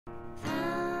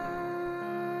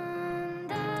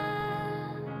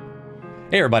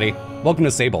Hey everybody, welcome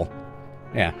to Sable.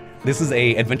 Yeah, this is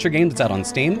a adventure game that's out on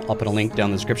Steam. I'll put a link down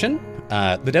in the description.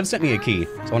 The devs sent me a key,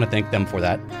 so I want to thank them for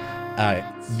that.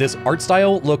 This art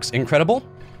style looks incredible.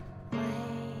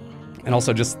 And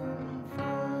also just,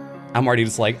 I'm already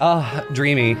just like,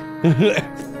 dreamy.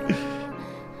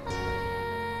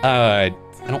 I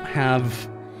don't have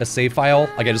a save file.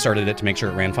 Like I just started it to make sure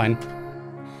it ran fine.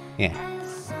 Yeah.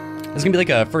 It's gonna be like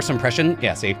a first impression.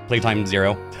 Yeah, see, playtime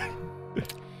 0.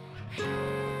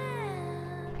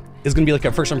 It's gonna be like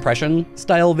a first impression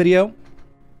style video.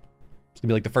 It's gonna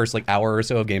be like the first like hour or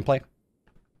so of gameplay.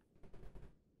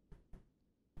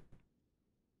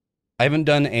 I haven't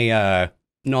done a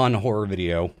non-horror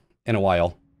video in a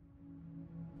while.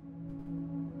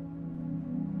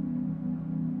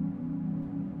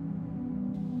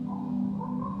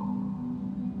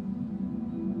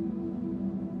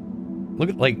 Look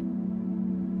at like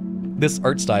this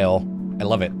art style. I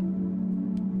love it.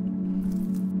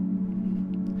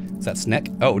 Is that Sneck?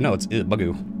 Oh no, it's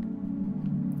Bugoo.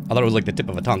 I thought it was like the tip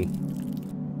of a tongue.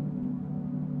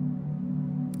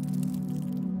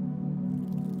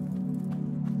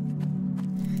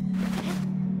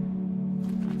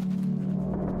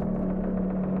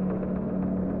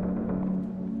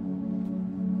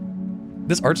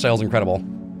 This art style is incredible.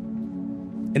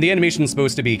 And the animation is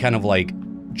supposed to be kind of like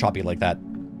choppy like that.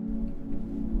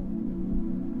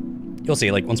 You'll see,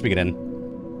 like, once we get in.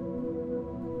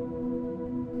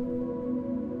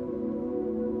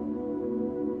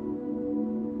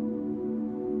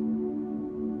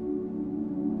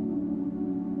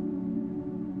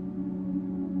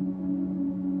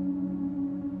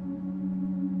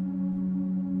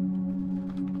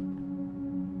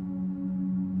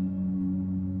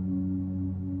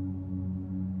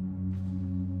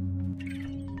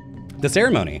 The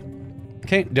ceremony.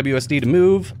 Okay, WSD to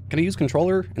move. Can I use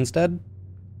controller instead?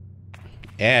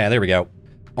 Yeah, there we go.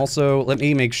 Also, let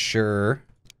me make sure.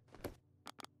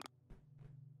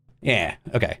 Yeah,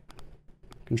 okay.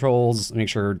 Controls, make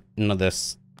sure none of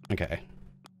this. Okay.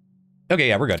 Okay,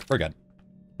 yeah, we're good. We're good.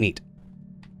 Neat.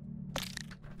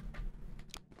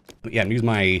 Yeah, I'm using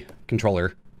my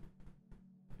controller.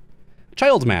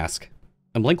 Child's mask.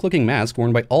 A blank-looking mask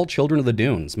worn by all children of the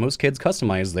dunes. Most kids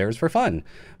customize theirs for fun,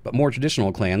 but more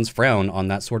traditional clans frown on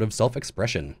that sort of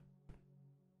self-expression.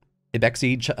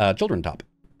 Ibexi children top.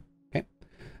 Okay.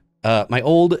 My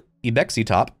old Ibexi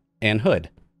top and hood.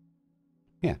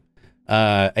 Yeah.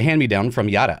 A hand-me-down from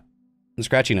Yada. The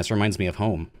scratchiness reminds me of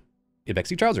home.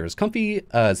 Ibexi trousers. Comfy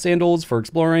sandals for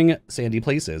exploring sandy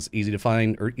places. Easy to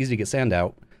find, or easy to get sand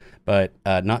out, but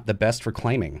not the best for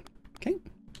climbing. Okay.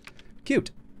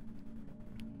 Cute.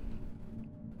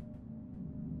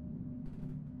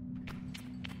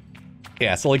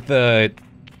 Yeah, so like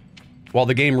while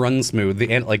the game runs smooth,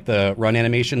 the run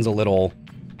animation's a little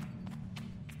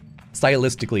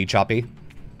stylistically choppy.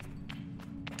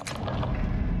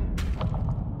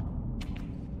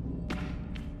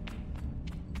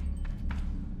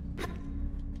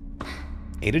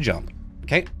 A to jump.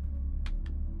 Okay.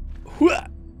 I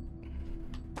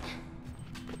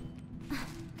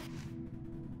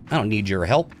don't need your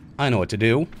help. I know what to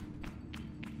do.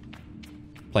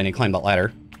 Planning to climb that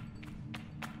ladder.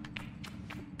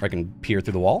 I can peer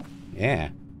through the wall? Yeah.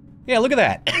 Yeah, look at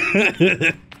that.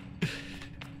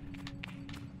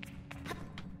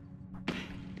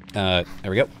 There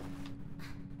we go.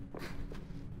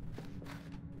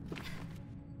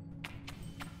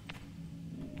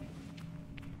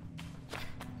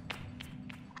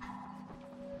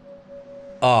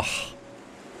 Ugh.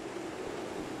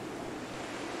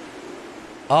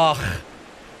 Ugh.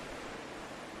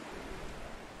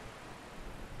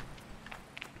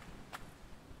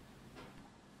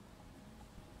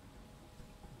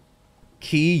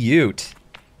 Cute.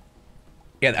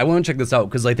 Yeah, I want to check this out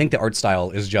because I think the art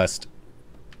style is just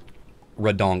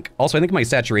redonk. Also, I think my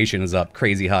saturation is up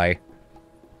crazy high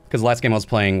because the last game I was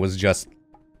playing was just...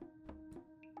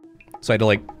 So I had to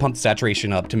like pump the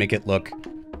saturation up to make it look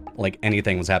like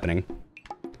anything was happening.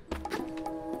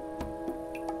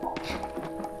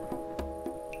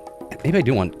 Maybe I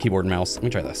do want keyboard and mouse. Let me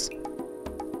try this.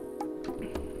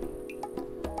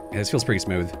 Yeah, this feels pretty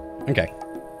smooth. Okay.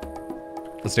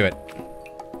 Let's do it.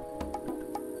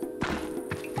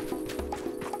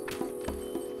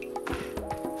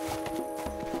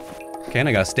 Okay, and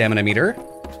I got a stamina meter.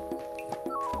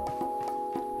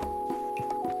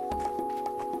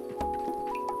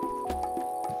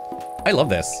 I love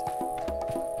this.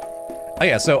 Oh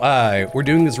yeah, so we're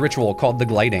doing this ritual called the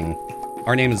gliding.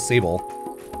 Our name is Sable.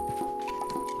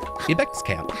 Ibex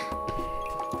camp.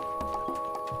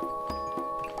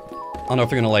 I don't know if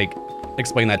they're gonna like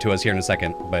explain that to us here in a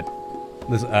second, but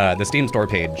This, the Steam store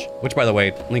page, which, by the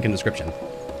way, link in description.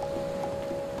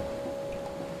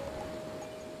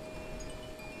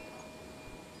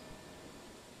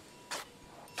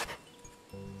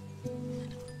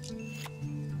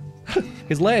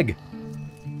 His leg.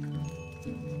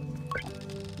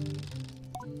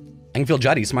 I can feel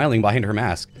Juddy smiling behind her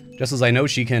mask, just as I know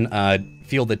she can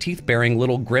feel the teeth-bearing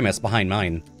little grimace behind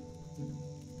mine.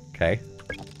 Okay.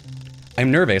 I'm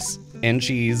nervous, and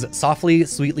she's softly,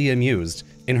 sweetly amused.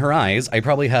 In her eyes, I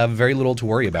probably have very little to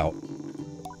worry about.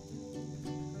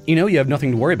 You know you have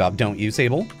nothing to worry about, don't you,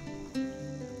 Sable?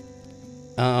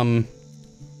 I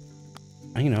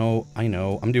know. I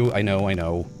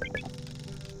know.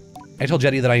 I tell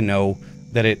Jetty that I know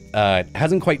that it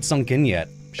hasn't quite sunk in yet.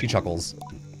 She chuckles.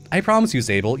 I promise you,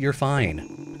 Sable, you're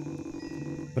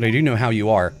fine. But I do know how you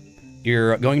are.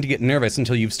 You're going to get nervous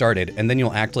until you've started, and then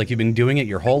you'll act like you've been doing it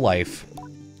your whole life.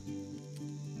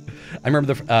 I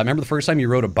remember the first time you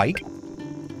rode a bike?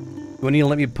 When you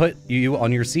let me put you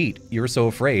on your seat, you were so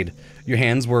afraid. Your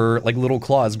hands were like little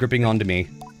claws gripping onto me.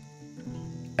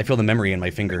 I feel the memory in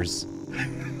my fingers.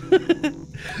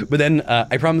 But then,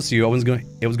 I promised you it was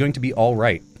going to be all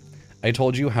right. I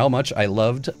told you how much I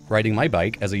loved riding my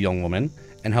bike as a young woman,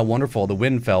 and how wonderful the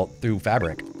wind felt through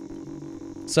fabric.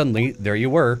 Suddenly, there you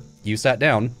were. You sat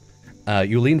down.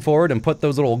 You leaned forward and put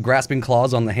those little grasping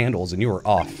claws on the handles, and you were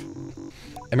off.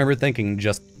 I remember thinking,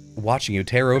 just watching you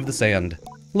tear over the sand.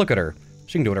 Look at her.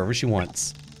 She can do whatever she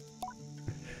wants.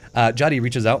 Jody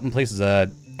reaches out and places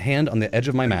a hand on the edge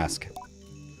of my mask.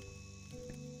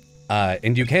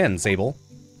 And you can, Sable.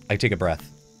 I take a breath.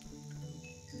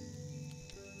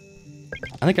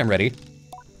 I think I'm ready.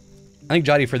 I thank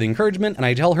Jody for the encouragement, and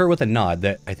I tell her with a nod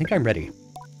that I think I'm ready.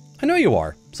 I know you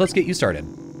are, so let's get you started.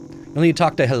 You'll need to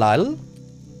talk to Hilal,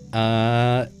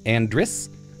 and Driss.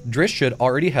 Driss should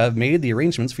already have made the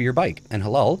arrangements for your bike, and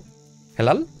Hilal,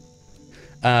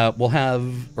 will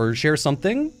have, or share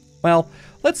something, well,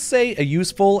 let's say as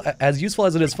useful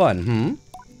as it is fun,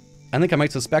 I think I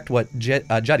might suspect what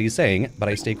Juddy's saying, but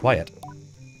I stay quiet.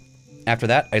 After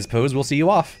that, I suppose we'll see you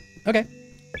off. Okay.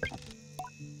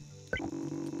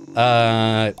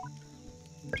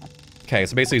 Okay,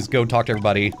 so basically just go talk to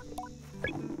everybody.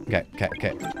 Okay.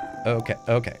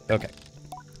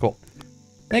 Cool.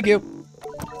 Thank you.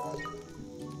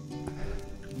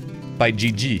 By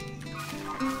GG.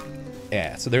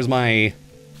 Yeah, so there's my...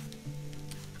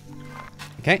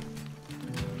 Okay.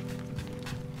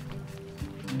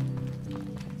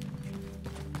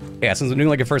 Yeah, since I'm doing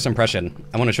like a first impression,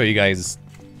 I want to show you guys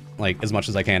like as much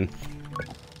as I can.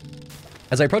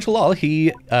 As I approach Halal,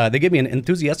 they give me an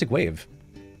enthusiastic wave.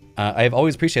 I have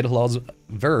always appreciated Halal's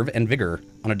verve and vigor.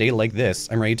 On a day like this,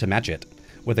 I'm ready to match it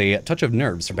with a touch of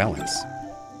nerves for balance.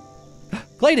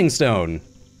 Gliding stone!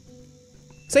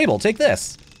 Sable, take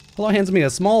this! Halal hands me a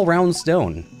small round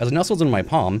stone. As it nestles in my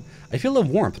palm, I feel a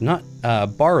warmth not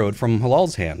borrowed from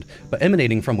Halal's hand, but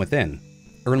emanating from within.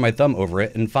 I run my thumb over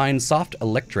it and find softly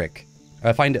electric,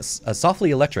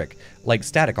 like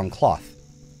static on cloth.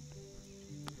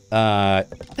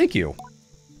 Thank you.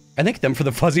 I thank them for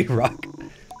the fuzzy rock.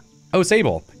 Oh,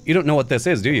 Sable, you don't know what this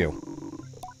is, do you?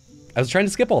 I was trying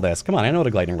to skip all this. Come on, I know what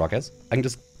a gliding rock is. I can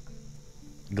just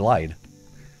glide.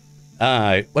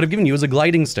 What I've given you is a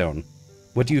gliding stone.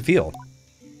 What do you feel?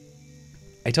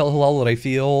 I tell Halal that I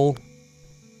feel...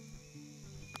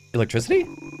 electricity?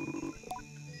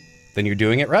 Then you're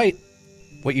doing it right.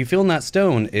 What you feel in that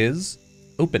stone is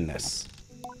openness.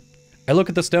 I look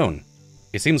at the stone.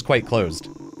 It seems quite closed.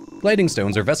 Gliding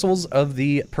stones are vessels of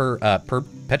the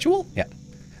perpetual? Yeah.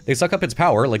 They suck up its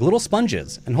power like little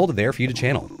sponges and hold it there for you to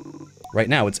channel. Right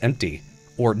now it's empty,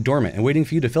 or dormant and waiting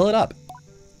for you to fill it up.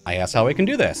 I ask how I can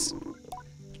do this.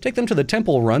 Take them to the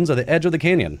temple runs at the edge of the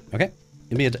canyon, okay?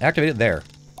 You'll be able to activate it there.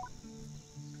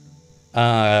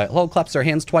 Halal claps their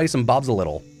hands twice and bobs a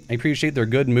little. I appreciate their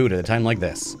good mood at a time like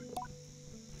this.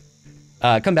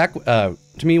 Come back to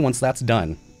me once that's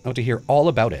done. I want to hear all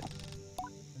about it.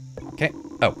 Okay.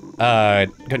 Oh,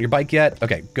 got your bike yet?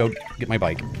 Okay, go get my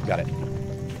bike. Got it.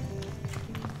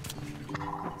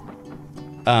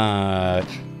 I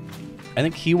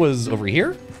think he was over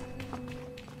here?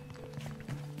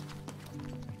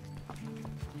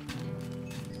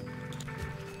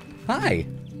 Hi.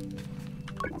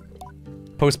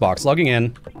 Postbox, logging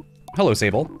in. Hello,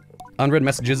 Sable. Unread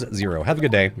messages, 0. Have a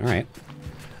good day. All right.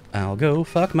 I'll go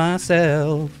fuck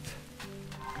myself.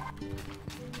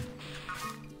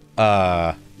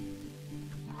 Hup.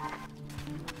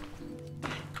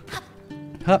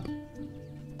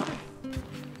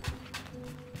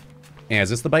 Yeah, is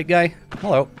this the bike guy?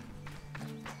 Hello.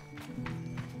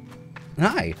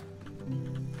 Hi.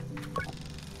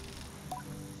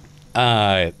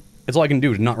 It's all I can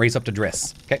do to not race up to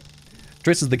Driss. Okay.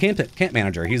 Driss is the camp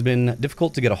manager. He's been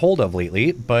difficult to get a hold of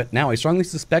lately, but now I strongly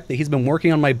suspect that he's been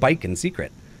working on my bike in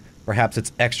secret. Perhaps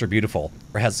it's extra beautiful,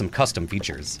 or has some custom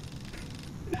features.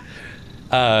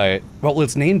 What will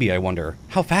its name be, I wonder?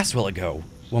 How fast will it go?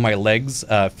 Will my legs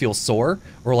feel sore,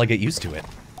 or will I get used to it?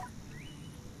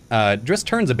 Driss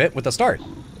turns a bit with a start.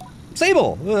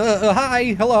 Sable!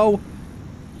 Hi, hello!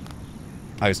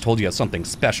 I was told you have something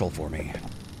special for me.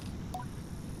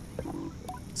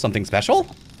 Something special?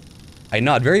 I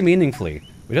nod very meaningfully,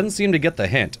 but he doesn't seem to get the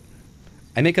hint.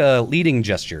 I make a leading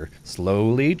gesture,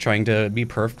 slowly trying to be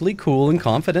perfectly cool and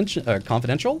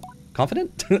confidential?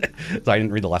 Confident? Sorry, I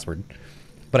didn't read the last word.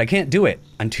 But I can't do it.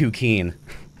 I'm too keen.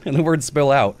 And the words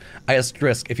spill out. I ask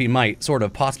Driss if he might, sort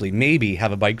of, possibly, maybe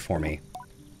have a bike for me.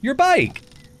 Your bike!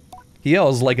 He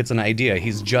yells like it's an idea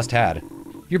he's just had.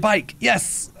 Your bike!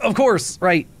 Yes! Of course!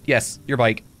 Right. Yes, your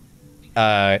bike.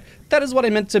 That is what I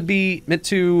meant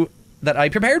to, that I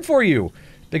prepared for you.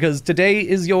 Because today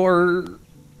is your...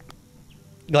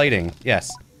 gliding.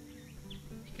 Yes.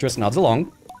 Driss nods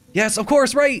along. Yes, of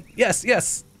course, right! Yes,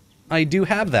 yes! I do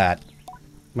have that.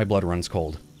 My blood runs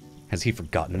cold. Has he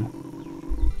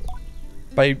forgotten?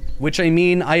 By which I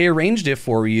mean I arranged it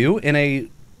for you in a...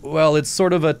 well, it's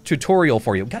sort of a tutorial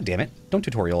for you. God damn it. Don't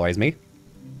tutorialize me.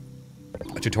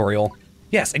 A tutorial.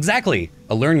 Yes, exactly.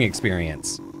 A learning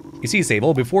experience. You see,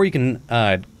 Sable, before you can,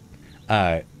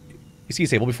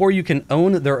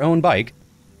 own their own bike,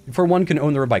 before one can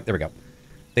own their bike, there we go.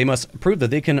 They must prove that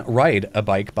they can ride a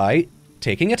bike by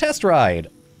taking a test ride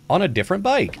on a different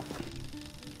bike.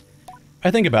 I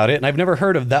think about it, and I've never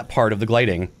heard of that part of the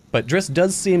gliding, but Driss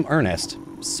does seem earnest,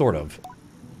 sort of.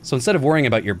 So instead of worrying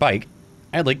about your bike,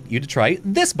 I'd like you to try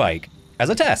this bike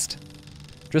as a test.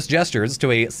 Driss gestures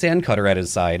to a sand cutter at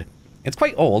his side. It's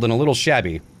quite old and a little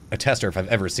shabby. A tester if I've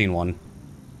ever seen one.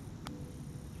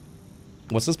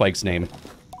 What's this bike's name?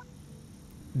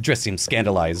 Driss seems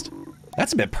scandalized.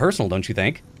 That's a bit personal, don't you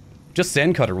think? Just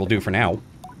sand cutter will do for now.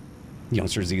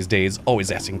 Youngsters these days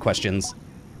always asking questions.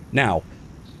 Now,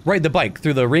 ride the bike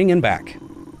through the ring and back.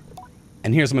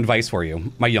 And here's some advice for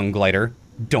you, my young glider.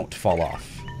 Don't fall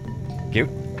off. Cute.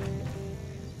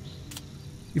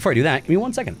 Before I do that, give me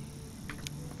 1 second.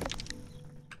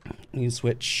 Let me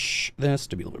switch this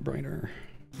to be a little bit brighter.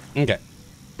 Okay.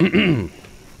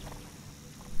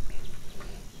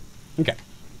 Okay.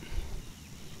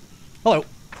 Hello,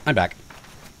 I'm back.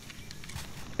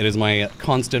 It is my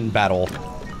constant battle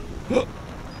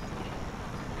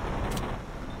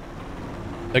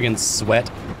against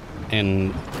sweat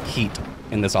and heat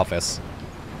in this office.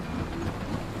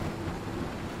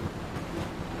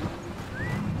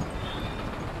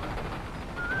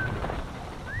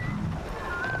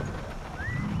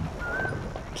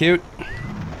 Cute.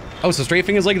 Oh, so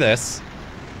strafing is like this.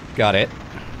 Got it.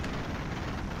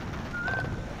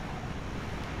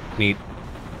 Neat.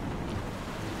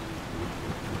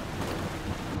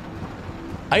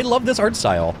 I love this art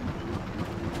style.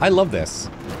 I love this.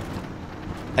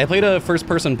 I played a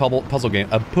first-person puzzle game.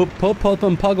 A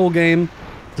puzzle game.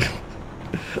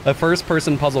 A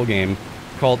first-person puzzle game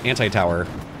called Anti-Tower.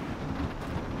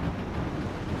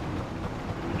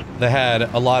 That had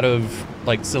a lot of,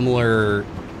 like, similar,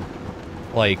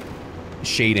 like,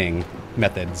 shading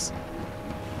methods.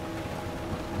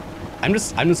 I'm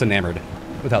just enamored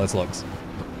with how this looks.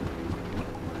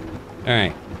 All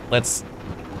right, let's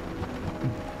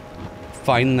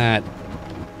find that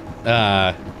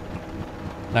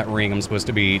that ring I'm supposed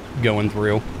to be going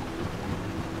through.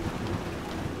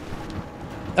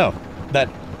 Oh,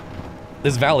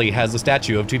 this valley has a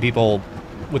statue of two people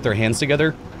with their hands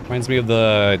together. Reminds me of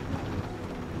that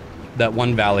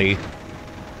one valley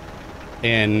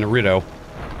in Naruto.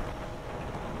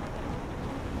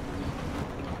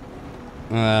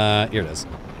 Here it is.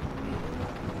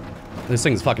 This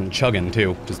thing's fucking chugging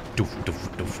too. Just doof,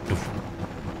 doof, doof, doof.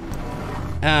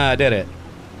 Ah, did it.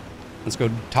 Let's go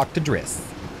talk to Driss.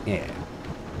 Yeah.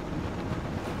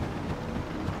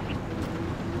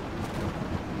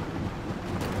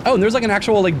 Oh, and there's like an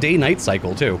actual like day-night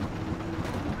cycle too.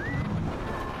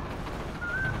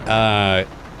 There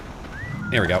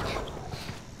we go.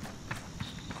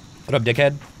 What up,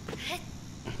 dickhead?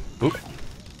 Oop.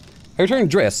 I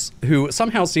returned Driss, who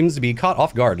somehow seems to be caught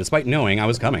off guard despite knowing I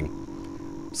was coming.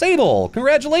 Sable,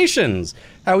 congratulations!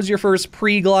 How was your first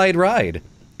pre-glide ride?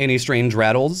 Any strange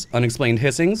rattles, unexplained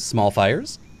hissings, small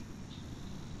fires?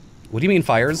 What do you mean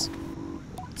fires?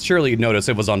 Surely you'd notice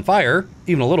it was on fire,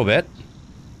 even a little bit.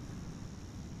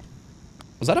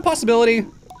 Was that a possibility?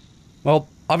 Well,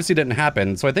 obviously didn't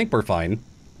happen, so I think we're fine.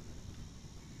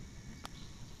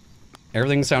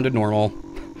 Everything sounded normal.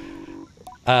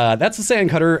 That's the sand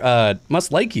cutter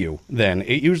must like you, then.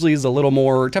 It usually is a little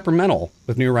more temperamental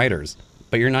with new riders,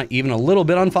 but you're not even a little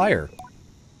bit on fire.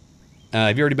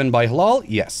 Have you already been by Halal?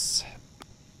 Yes.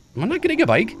 Am I not getting a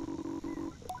bike?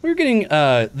 We're getting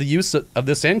the use of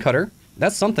this sand cutter.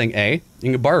 That's something, eh?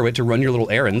 You can borrow it to run your little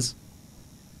errands.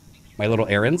 My little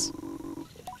errands.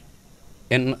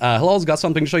 And Halal's got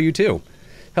something to show you too.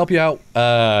 Help you out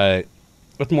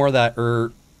with more of that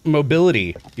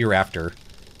mobility you're after.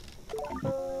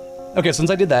 Okay, since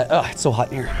I did that, it's so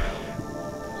hot in here.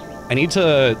 I need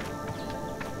to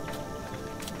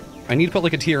put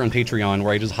like a tier on Patreon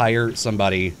where I just hire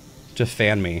somebody to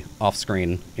fan me off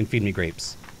screen and feed me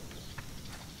grapes.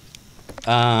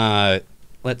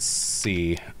 Let's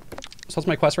see. So what's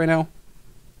my quest right now?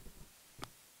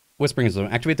 Whispering Zone.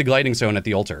 Activate the gliding zone at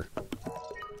the altar.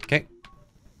 Okay.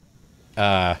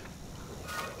 Okay,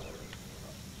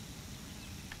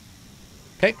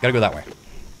 gotta go that way.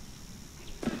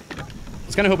 I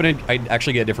was kind of hoping I'd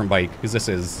actually get a different bike, because this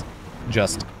is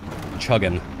just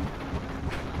chugging.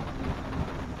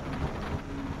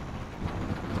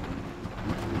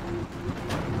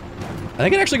 I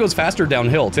think it actually goes faster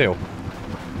downhill, too.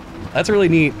 That's really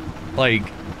neat. Like,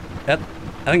 I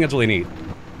think that's really neat.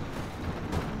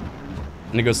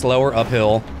 And it goes slower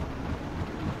uphill.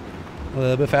 A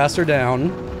little bit faster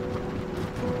down.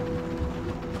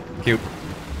 Cute.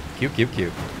 Cute, cute,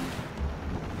 cute.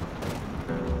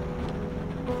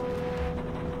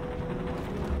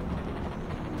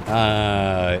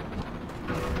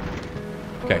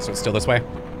 Okay, so it's still this way?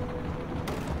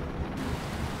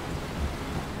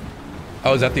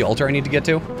 Oh, is that the altar I need to get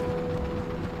to?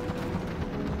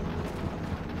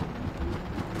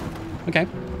 Okay.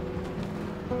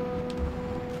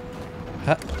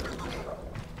 Huh.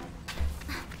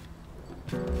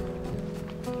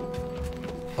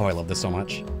 Oh, I love this so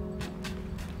much.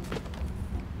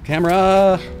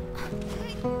 Camera!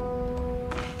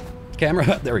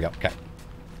 Camera! There we go, okay.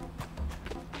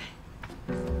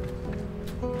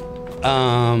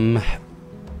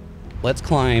 Let's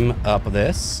climb up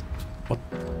this. What?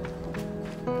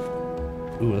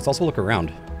 Ooh, let's also look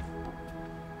around.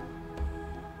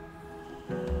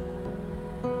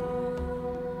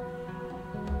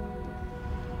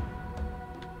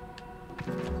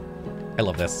 I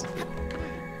love this.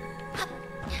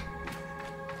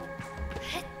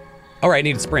 Alright, I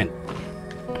need to sprint.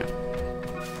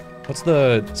 What's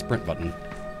the sprint button?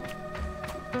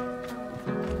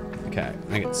 Okay, I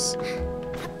think it's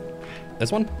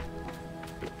this one?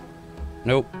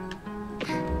 Nope.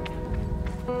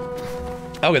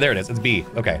 Oh, there it is. It's B.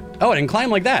 Okay. Oh, I didn't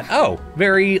climb like that. Oh,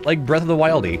 very, like, Breath of the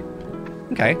Wildy.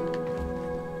 Okay.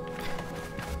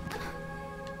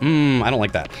 I don't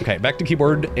like that. Okay, back to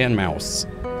keyboard and mouse.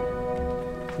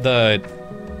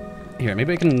 Here,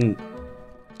 maybe I can...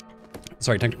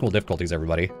 Sorry, technical difficulties,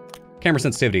 everybody. Camera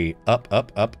sensitivity. Up,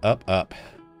 up, up, up, up.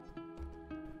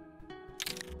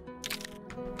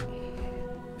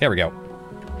 There we go.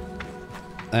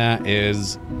 That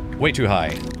is way too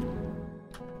high.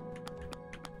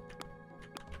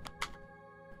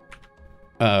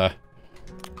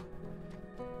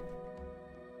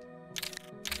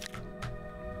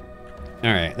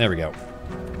 Alright, there we go.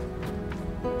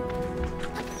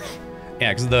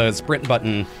 Yeah, because the sprint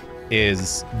button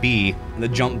is B, and the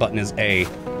jump button is A.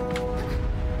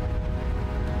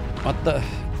 What the...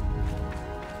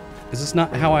 Is this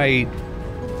not how I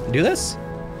do this?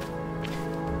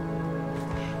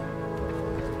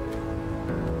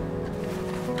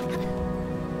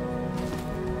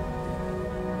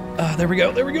 There we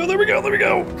go, there we go, there we go, there we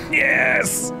go!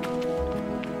 Yes!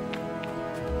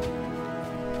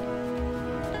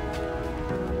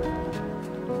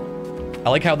 I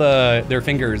like how their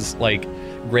fingers, like,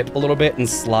 grip a little bit and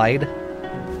slide.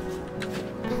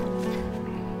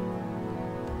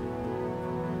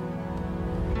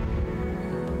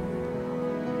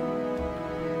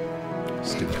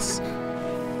 Let's do this.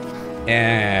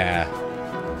 Yeah.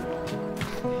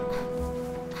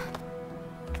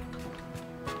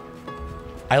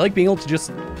 I like being able to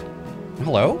just...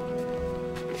 Hello?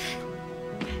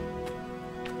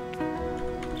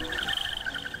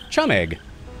 Chum egg.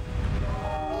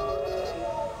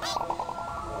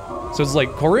 So it's like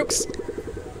Koruks?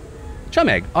 Chum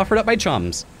egg, offered up by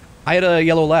chums. I had a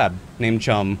yellow lab named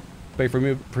Chum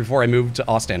before I moved to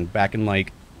Austin back in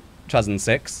like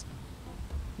 2006.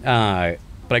 But I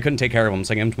couldn't take care of him,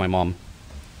 so I gave him to my mom.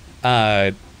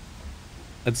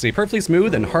 Let's see, perfectly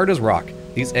smooth and hard as rock.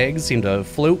 These eggs seem to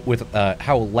float with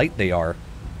how light they are.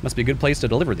 Must be a good place to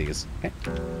deliver these. Okay.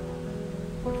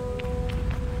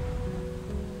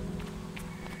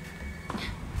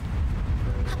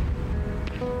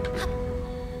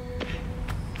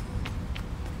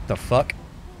 the fuck?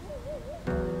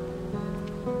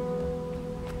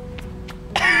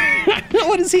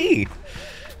 What is he?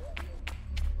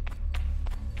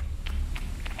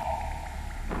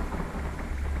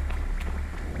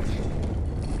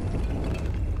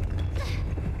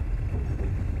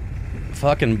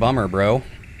 Fucking bummer, bro.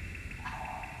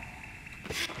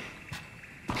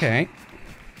 Okay.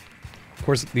 Of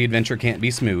course, the adventure can't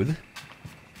be smooth.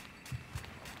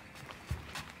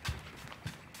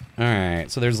 Alright,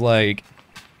 so there's like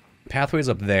pathways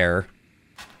up there.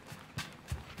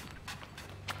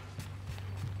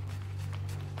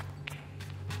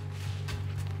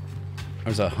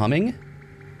 There's a humming.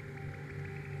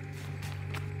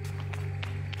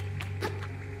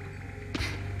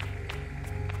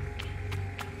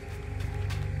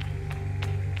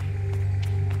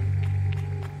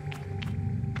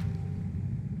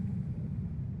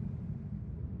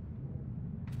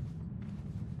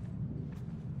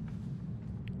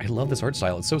 I love this art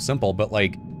style. It's so simple, but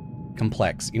like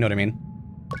complex. You know what I mean?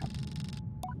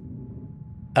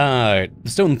 The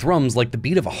stone thrums like the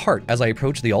beat of a heart as I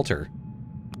approach the altar.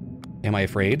 Am I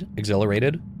afraid?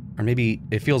 Exhilarated? Or maybe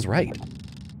it feels right?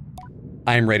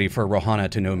 I am ready for Rohana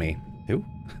to know me. Who?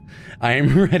 I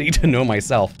am ready to know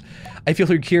myself. I feel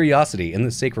her curiosity in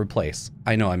this sacred place.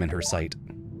 I know I'm in her sight.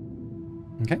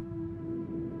 Okay.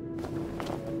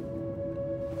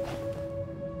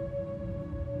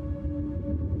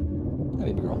 Hi,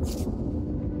 baby girl.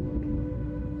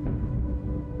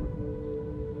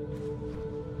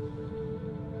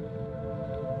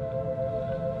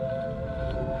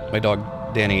 My dog,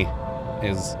 Danny,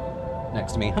 is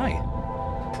next to me. Hi.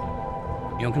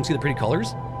 You don't come see the pretty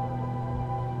colors?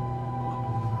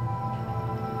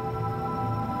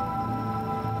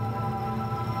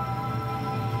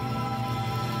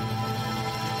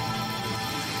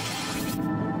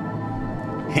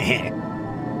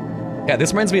 Yeah,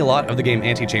 this reminds me a lot of the game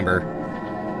Antechamber.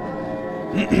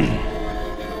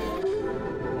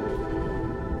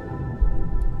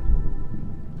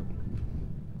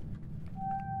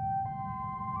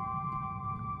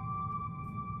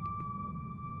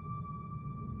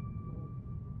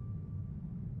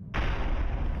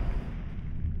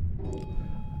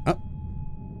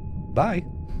 Bye.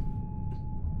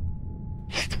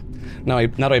 Now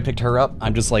that I picked her up,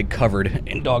 I'm just like covered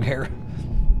in dog hair.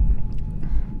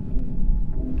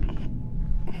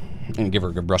 And give her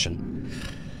a good brushing.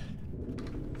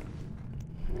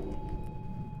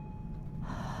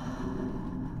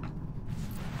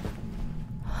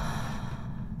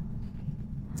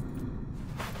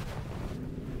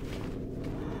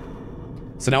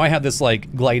 So now I have this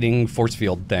like gliding force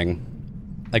field thing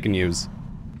I can use.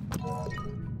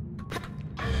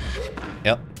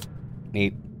 Yep.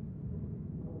 Neat.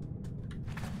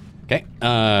 Okay.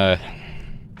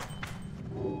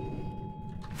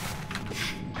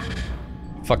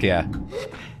 Fuck yeah.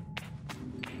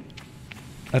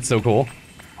 That's so cool.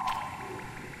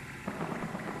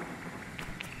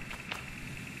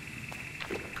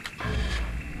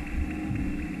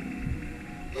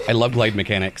 I love glide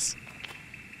mechanics.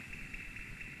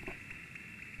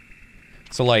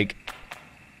 So like...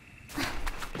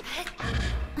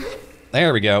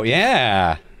 There we go,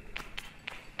 yeah!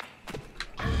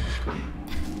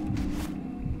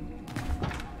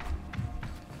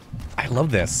 I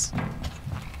love this.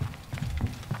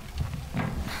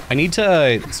 I need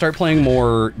to start playing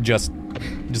more just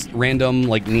random,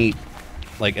 like, neat,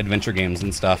 like, adventure games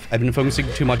and stuff. I've been focusing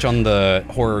too much on the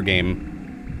horror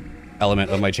game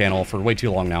element of my channel for way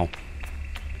too long now.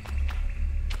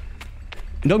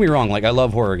 Don't get me wrong, like, I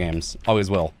love horror games. Always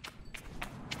will.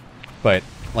 But,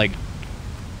 like,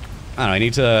 I don't know, I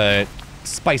need to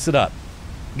spice it up.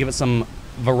 Give it some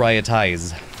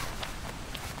varieties.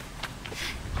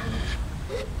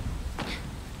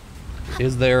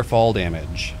 Is there fall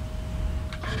damage?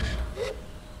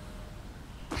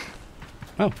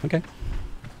 Oh, okay.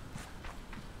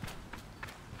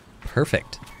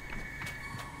 Perfect.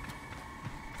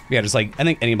 Yeah, just like, I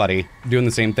think anybody doing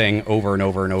the same thing over and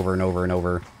over and over and over and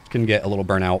over can get a little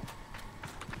burnout.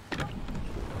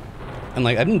 And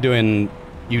like, I've been doing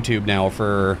YouTube now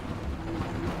for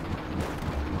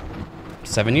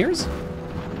 7 years?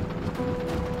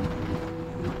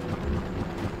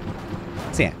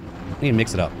 So yeah, I need to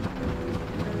mix it up.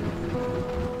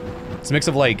 It's a mix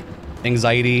of like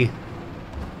anxiety,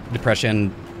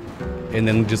 depression, and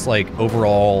then just like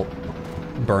overall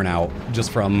burnout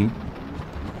just from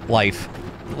life.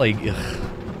 Like, ugh.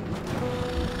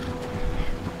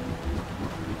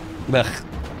 Ugh.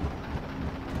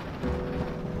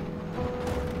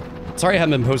 Sorry I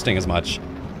haven't been posting as much.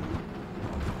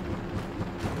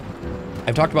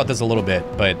 I've talked about this a little bit,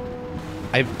 but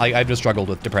I've just struggled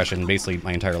with depression basically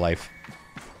my entire life.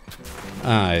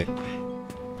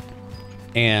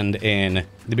 And in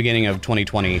the beginning of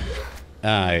 2020, me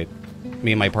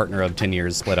and my partner of 10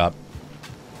 years split up.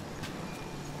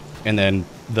 And then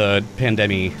the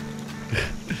pandemic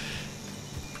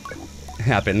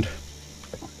happened.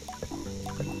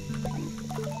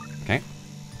 Okay.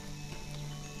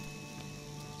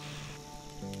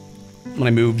 When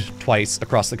I moved twice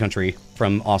across the country,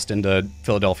 from Austin to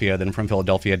Philadelphia, then from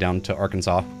Philadelphia down to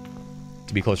Arkansas,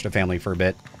 to be closer to family for a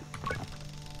bit.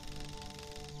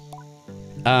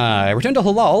 I returned to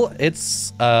Halal.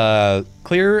 It's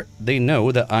clear they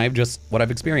know that what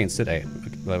I've experienced today.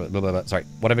 Sorry,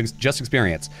 what I've just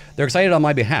experienced. They're excited on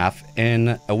my behalf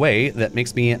in a way that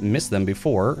makes me miss them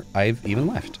before I've even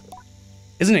left.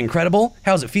 Isn't it incredible?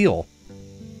 How does it feel?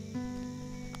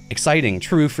 Exciting,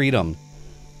 true freedom.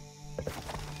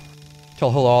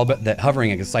 Tell Halal that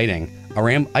hovering is exciting. I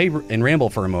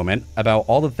ramble for a moment about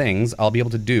all the things I'll be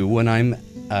able to do when I'm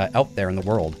out there in the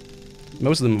world.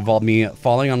 Most of them involve me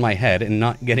falling on my head and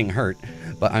not getting hurt,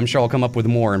 but I'm sure I'll come up with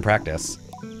more in practice.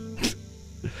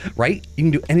 Right? You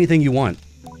can do anything you want.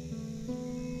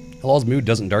 Halal's mood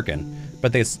doesn't darken,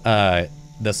 but the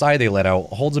sigh they let out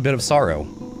holds a bit of sorrow.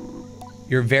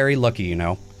 You're very lucky, you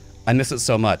know. I miss it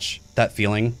so much, that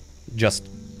feeling, just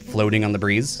floating on the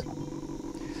breeze.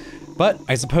 But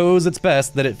I suppose it's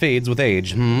best that it fades with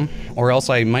age, or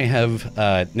else I might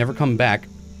have never come back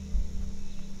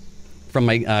from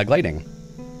my gliding.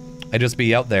 I'd just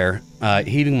be out there,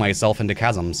 heaving myself into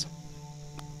chasms.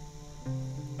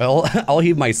 Well, I'll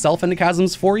heave myself into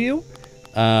chasms for you?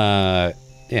 Yeah,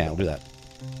 I'll do that.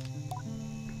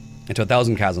 Into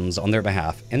 1,000 chasms on their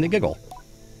behalf, and they giggle.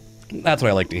 That's what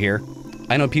I like to hear.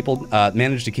 I know people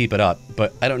manage to keep it up,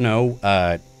 but I don't know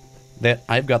that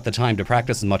I've got the time to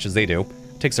practice as much as they do.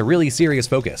 It takes a really serious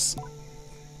focus.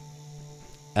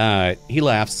 He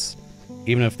laughs,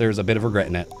 even if there's a bit of regret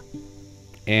in it.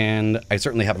 And I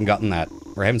certainly haven't gotten that,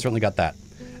 or I haven't certainly got that.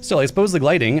 Still, I suppose the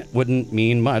gliding wouldn't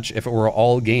mean much if it were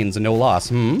all gains and no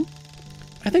loss,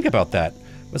 I think about that.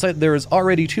 Besides, there is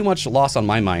already too much loss on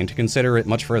my mind to consider it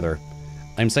much further.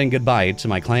 I'm saying goodbye to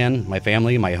my clan, my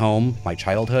family, my home, my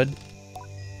childhood.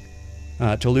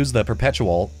 To lose the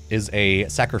perpetual is a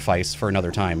sacrifice for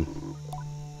another time.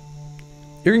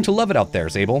 You're going to love it out there,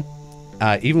 Sable.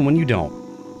 Even when you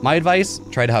don't. My advice,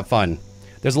 try to have fun.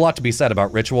 There's a lot to be said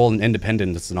about ritual and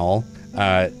independence and all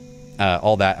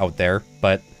that out there,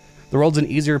 but the world's an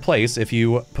easier place if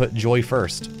you put joy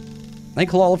first. Thank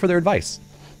Halal for their advice,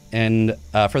 and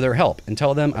for their help, and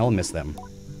tell them I will miss them.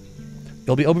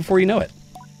 You'll be open before you know it.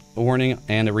 A warning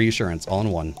and a reassurance all in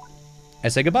one. I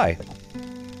say goodbye.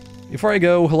 Before I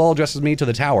go, Halal addresses me to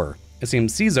the tower. It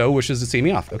seems Cizo wishes to see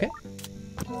me off. Okay.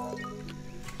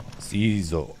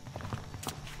 Cizo.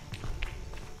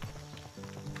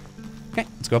 Okay,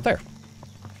 let's go up there.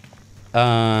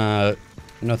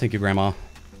 No thank you, Grandma.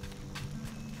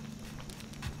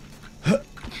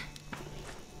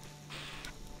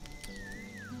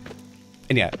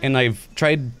 And yeah, and I've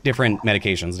tried different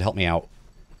medications to help me out.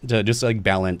 To just like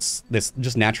balance this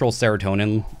just natural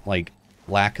serotonin like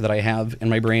lack that I have in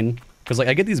my brain. Because like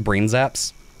I get these brain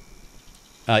zaps.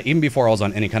 Even before I was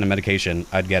on any kind of medication,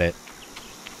 I'd get it.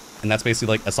 And that's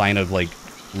basically like a sign of like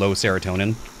low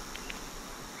serotonin.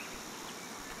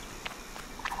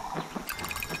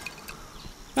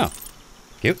 Oh,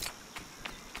 cute.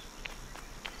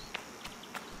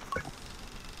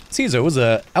 Cizo was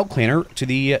a outclanner to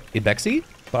the Ibexi,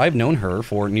 but I've known her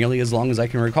for nearly as long as I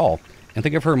can recall, and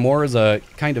think of her more as a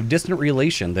kind of distant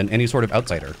relation than any sort of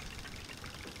outsider.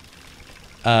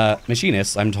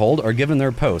 Machinists, I'm told, are given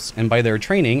their posts, and by their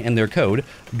training and their code,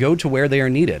 go to where they are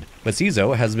needed. But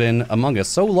Cizo has been among us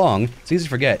so long, it's easy to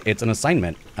forget it's an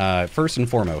assignment, first and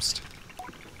foremost.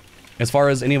 As far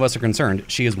as any of us are concerned,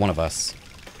 she is one of us.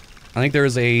 I think there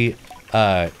is a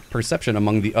perception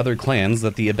among the other clans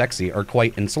that the Ibexi are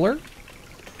quite insular,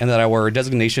 and that our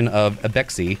designation of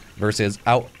Ibexi versus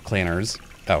outclanners,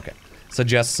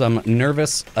 suggests some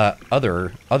nervous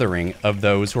othering of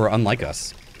those who are unlike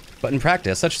us. But in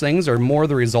practice, such things are more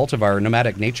the result of our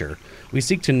nomadic nature. We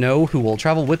seek to know who will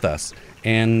travel with us,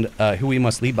 and who we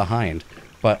must leave behind.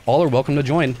 But all are welcome to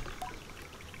join.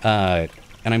 And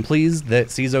I'm pleased that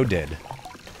Cizo did.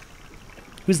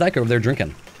 Who's that guy over there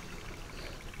drinking?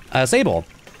 Sable,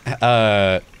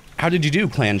 how did you do,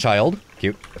 clan child?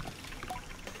 Cute.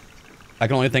 I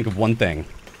can only think of one thing.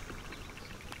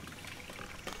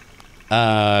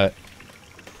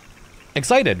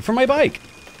 Excited for my bike.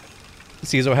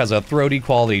 Cizo has a throaty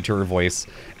quality to her voice,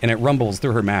 and it rumbles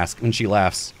through her mask when she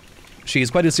laughs.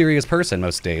 She's quite a serious person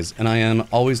most days, and I am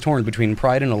always torn between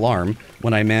pride and alarm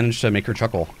when I manage to make her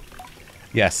chuckle.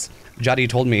 Yes, Jadi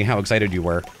told me how excited you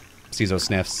were. Cizo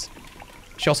sniffs.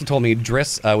 She also told me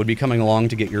Driss would be coming along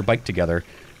to get your bike together.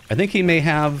 I think he may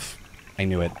have... I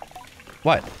knew it.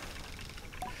 What?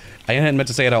 I hadn't meant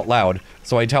to say it out loud,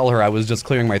 so I tell her I was just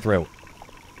clearing my throat.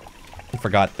 I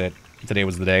forgot that today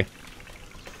was the day.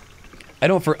 I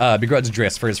don't begrudge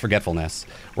Driss for his forgetfulness.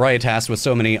 Were I tasked with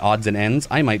so many odds and ends,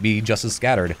 I might be just as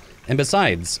scattered. And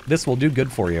besides, this will do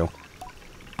good for you.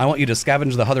 I want you to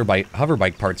scavenge the hover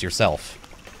bike parts yourself.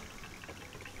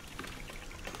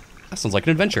 That sounds like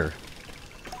an adventure.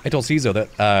 I told Cizo that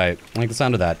I like the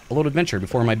sound of that. A little adventure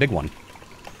before my big one.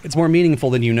 It's more meaningful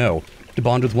than you know. To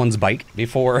bond with one's bike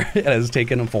before it has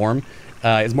taken a form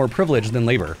is more privilege than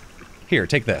labor. Here,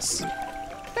 take this.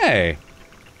 Hey!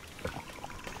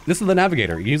 This is the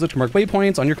navigator. You use it to mark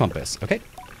waypoints on your compass. Okay.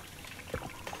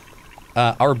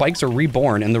 Our bikes are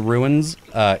reborn in the ruins,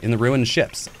 ruined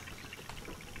ships.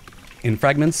 In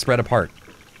fragments spread apart.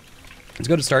 Let's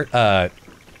go to start.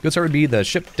 Good start would be the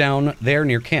ship down there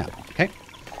near camp. Okay.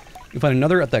 You'll find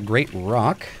another at that great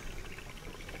rock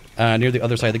near the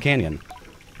other side of the canyon.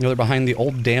 Another behind the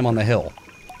old dam on the hill.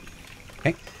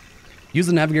 Okay. Use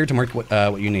the navigator to mark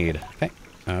what you need. Okay.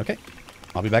 Okay.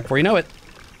 I'll be back before you know it.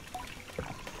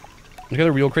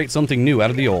 Together we'll create something new out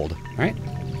of the old. Alright.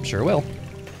 Sure will.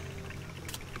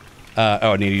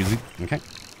 Oh, I need to use it. Okay.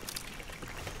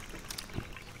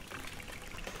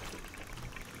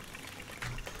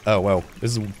 Oh, whoa.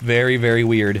 This is very, very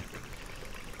weird.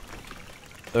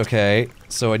 Okay.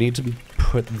 So I need to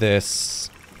put this...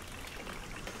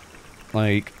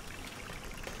 like...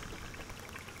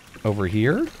 over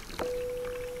here?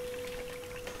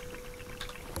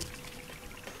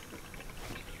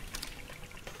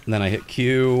 And then I hit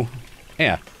Q.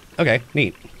 Yeah. Okay,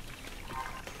 neat.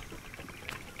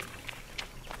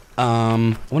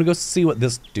 I want to go see what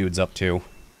this dude's up to.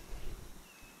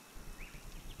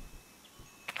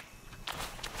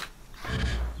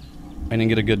 I didn't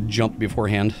get a good jump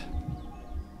beforehand.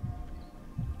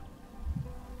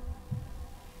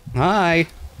 Hi!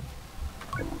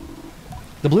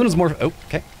 The balloon is more... Oh,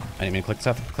 okay. I didn't mean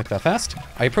to click that fast.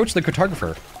 I approached the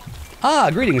cartographer. Ah,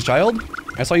 greetings, child.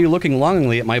 I saw you looking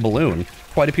longingly at my balloon.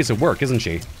 Quite a piece of work, isn't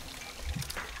she?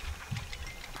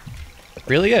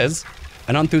 Really is.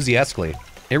 And enthusiastically.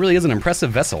 It really is an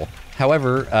impressive vessel.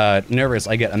 However, nervous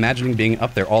I get imagining being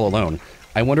up there all alone.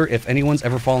 I wonder if anyone's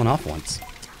ever fallen off once.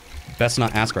 Best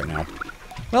not ask right now.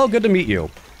 Well, good to meet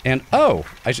you. And, oh,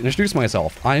 I should introduce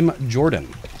myself. I'm Jordan.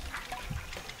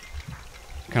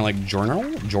 Kind of like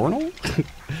journal? Journal?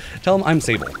 Tell him I'm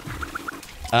Sable.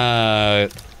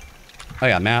 Oh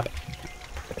yeah, map.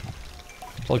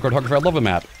 Tell the cartographer I love a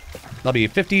map. That'll be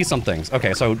 50 somethings.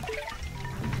 Okay, so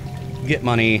get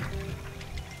money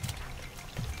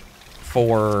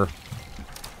for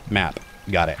map.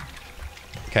 Got it.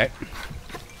 Okay.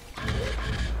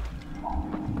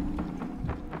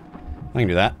 I can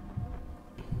do that.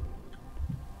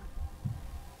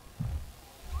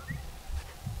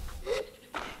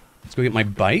 Let's go get my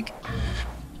bike.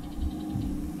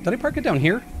 Did I park it down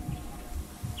here?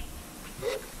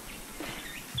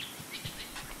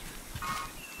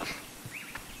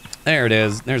 There it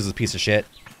is. There's this piece of shit.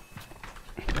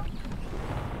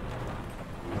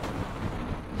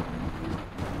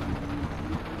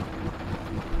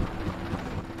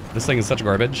 This thing is such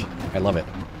garbage. I love it.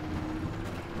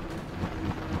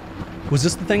 Was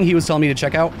this the thing he was telling me to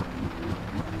check out?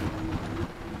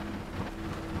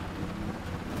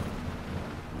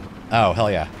 Oh,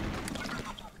 hell yeah.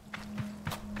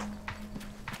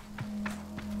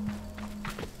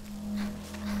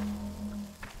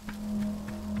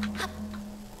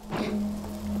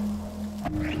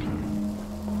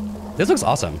 This looks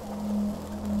awesome.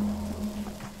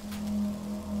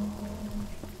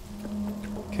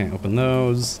 Can't open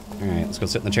those. Alright, let's go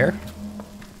sit in the chair.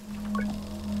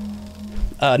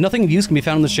 Nothing of use can be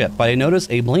found in the ship, but I noticed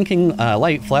a blinking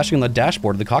light flashing on the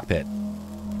dashboard of the cockpit.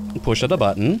 Push at a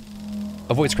button.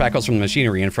 A voice crackles from the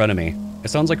machinery in front of me. It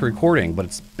sounds like a recording, but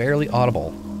it's barely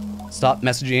audible. Stop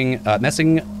messing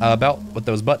about with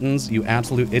those buttons, you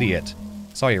absolute idiot.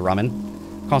 Sorry,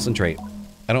 Ramen. Concentrate.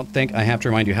 I don't think I have to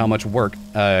remind you how much work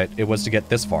it was to get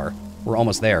this far. We're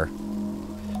almost there.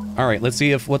 Alright, let's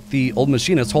see if what the old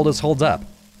machinist told us holds up.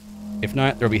 If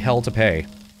not, there'll be hell to pay.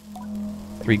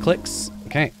 3 clicks.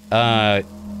 Okay.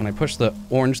 When I push the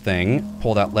orange thing,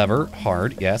 pull that lever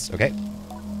hard. Yes, okay.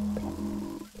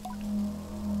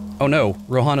 Oh no,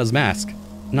 Rohana's mask.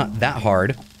 Not that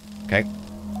hard. Okay.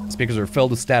 Speakers are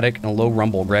filled with static and a low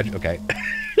rumble. Okay.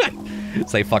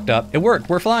 Say fucked up. It worked.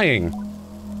 We're flying.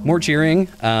 More cheering.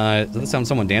 Does that sound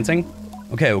someone dancing?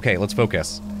 Okay, okay, let's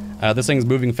focus. This thing's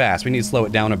moving fast. We need to slow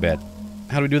it down a bit.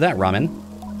 How do we do that, Ramen?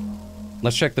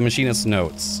 Let's check the machinist's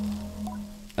notes.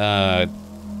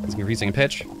 Is increasing in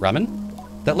pitch.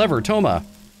 Ramen? That lever, Toma.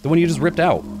 The one you just ripped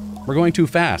out. We're going too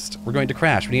fast. We're going to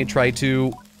crash. We need to try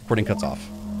to... Recording cuts off.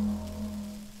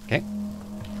 Okay.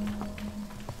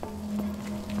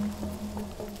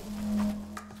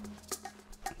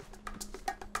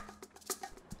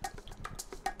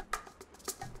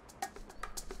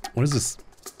 What is this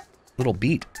little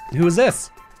beat? Who is this?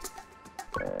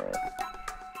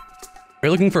 Are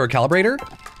you looking for a calibrator?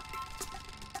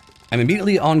 I'm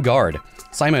immediately on guard.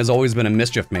 Saima has always been a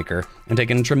mischief maker and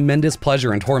taken tremendous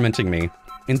pleasure in tormenting me.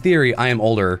 In theory, I am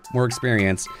older, more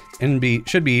experienced, and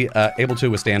should be able to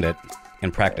withstand it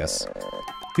in practice.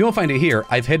 You won't find it here.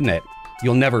 I've hidden it.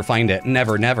 You'll never find it.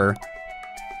 Never, never.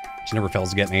 She never fails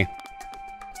to get me.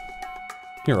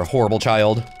 You're a horrible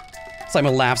child.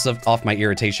 Saima laughs off my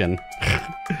irritation.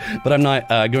 But I'm not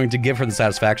going to give her the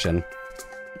satisfaction.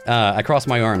 I cross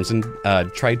my arms and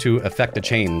try to effect a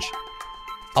change.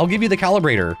 I'll give you the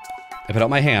calibrator. I put out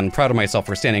my hand, proud of myself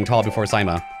for standing tall before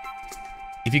Saima.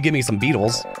 If you give me some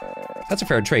beetles, that's a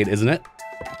fair trade, isn't it?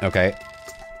 Okay.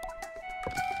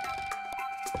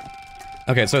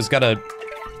 Okay, so it's gotta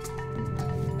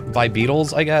buy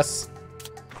beetles, I guess?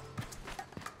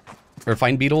 Or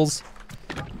find beetles?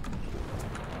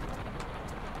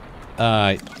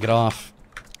 Get off.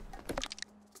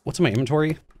 What's in my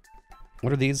inventory?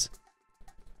 What are these?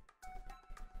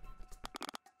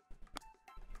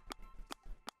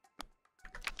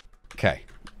 Okay.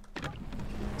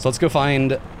 So let's go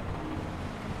find...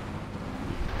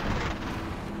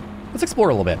 Let's explore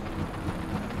a little bit.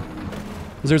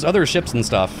 'Cause there's other ships and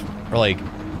stuff, or like,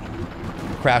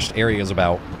 crashed areas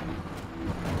about.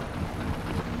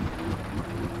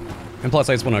 And plus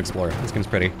I just want to explore. This game's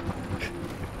pretty.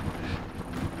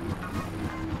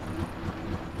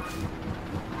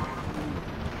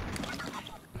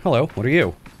 Hello, what are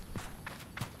you?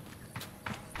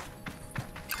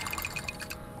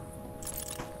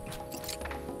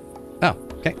 Oh,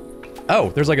 okay. Oh,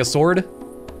 there's like a sword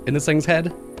in this thing's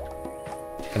head.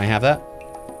 Can I have that?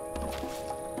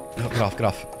 Oh, get off, get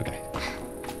off. Okay.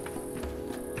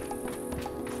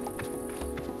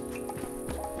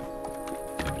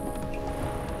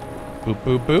 Boop,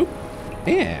 boop, boop.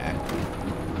 Yeah.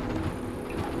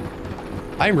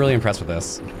 I'm really impressed with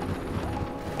this.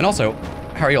 And also,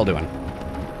 how are y'all doing?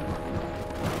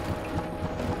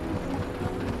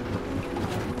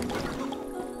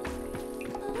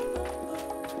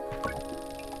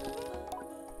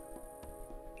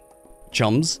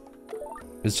 Chums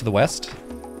is to the west.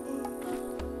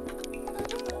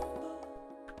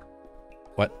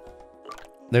 What?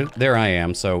 There I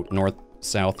am, so north,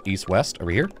 south, east, west,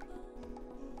 over here.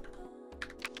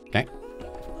 Okay.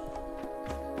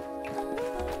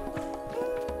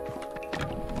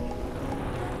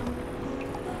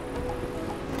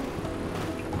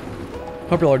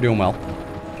 Hope y'all are doing well.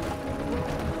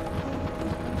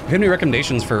 If you have any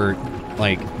recommendations for,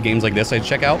 like, games like this I'd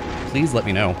check out, please let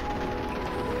me know.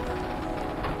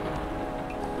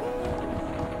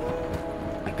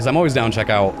 Because I'm always down to check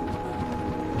out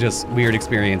just weird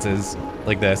experiences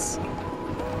like this.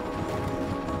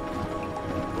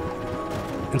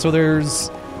 And so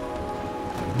there's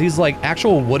these like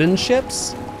actual wooden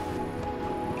ships.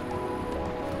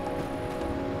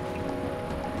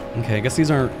 Okay, I guess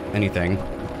these aren't anything.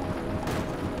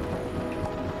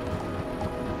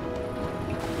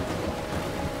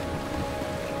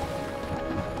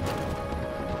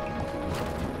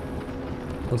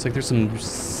 Looks like there's some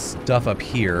stuff up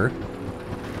here.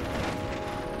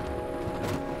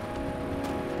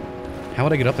 How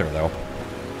would I get up there, though?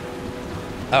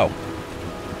 Oh.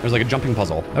 There's like a jumping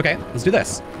puzzle. Okay, let's do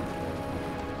this.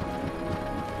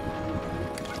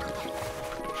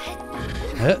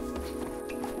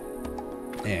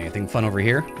 Anything fun over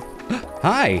here?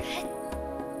 Hi!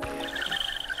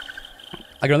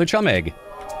 I got another chum egg.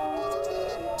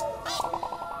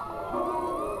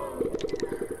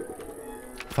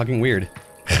 Fucking weird.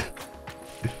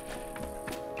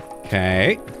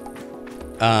 Okay.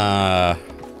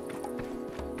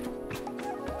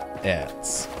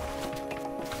 It's...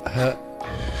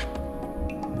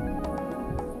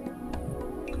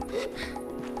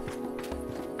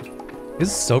 This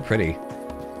is so pretty.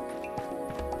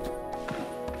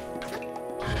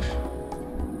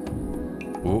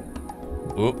 Ooh.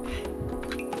 Ooh.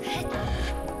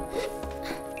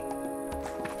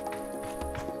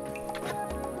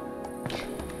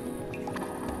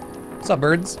 What's up,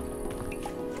 birds?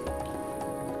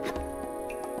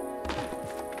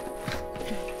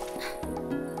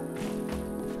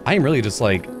 I am really just,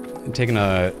 like, taking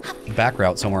a back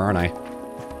route somewhere, aren't I?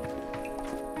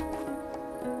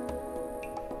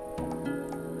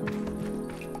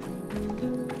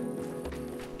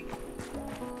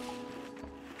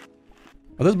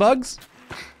 Are those bugs?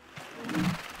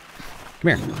 Come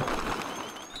here.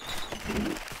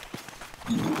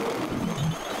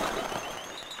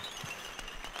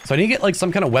 So I need to get, like,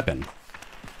 some kind of weapon.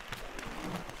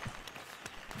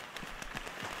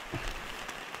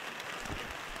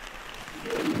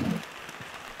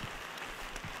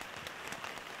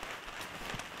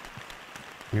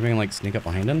 Maybe I can, like, sneak up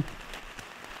behind him?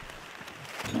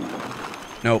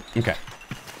 Nope. Okay.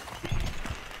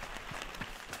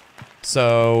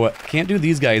 So, can't do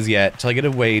these guys yet till I get a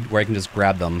way where I can just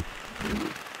grab them.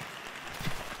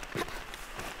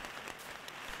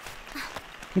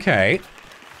 Okay.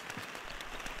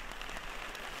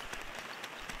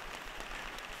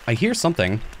 I hear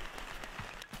something.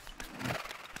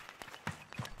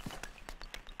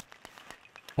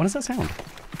 What does that sound?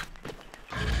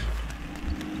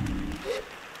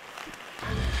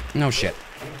 No shit.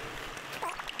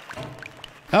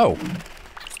 Oh.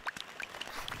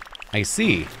 I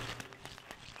see.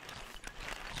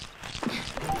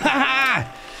 Ha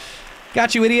ha!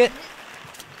 Got you, idiot.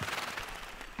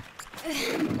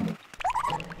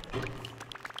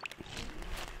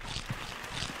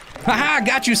 Ha ha!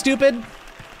 Got you, stupid.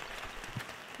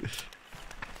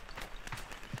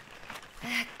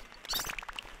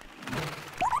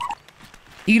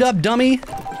 Eat up, dummy.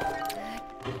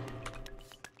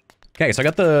 Okay, so I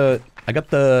got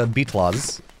the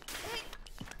beetles.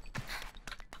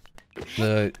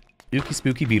 The ooky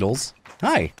spooky beetles.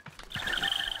 Hi.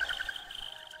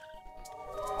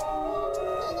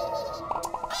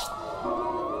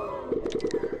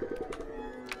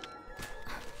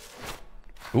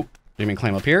 Oop, didn't even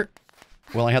climb up here.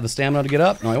 Will I have the stamina to get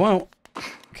up? No, I won't.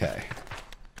 Okay.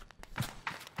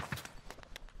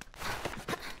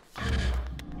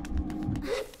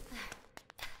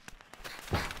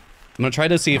 I'm gonna try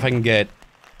to see if I can get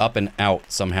up and out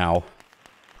somehow.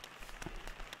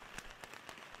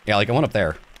 Yeah, like I went up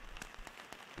there.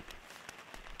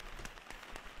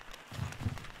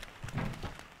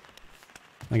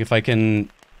 Like if I can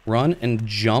run and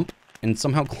jump and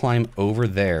somehow climb over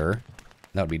there,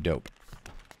 that would be dope.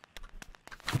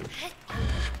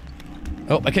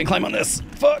 Oh, I can't climb on this.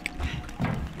 Fuck.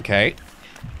 Okay.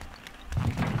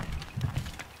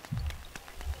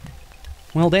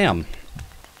 Well, damn.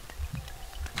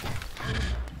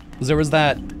 There was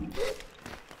that...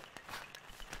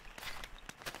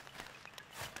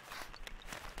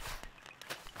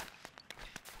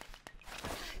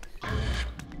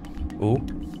 Ooh.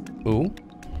 Ooh.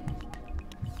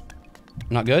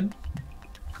 Not good?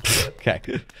 Okay.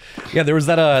 Yeah, there was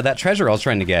that, that treasure I was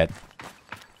trying to get.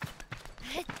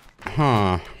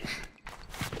 Huh.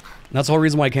 That's the whole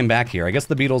reason why I came back here. I guess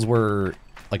the beetles were,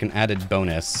 like, an added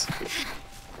bonus.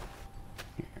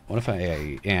 What if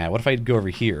I... Yeah, what if I go over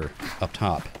here, up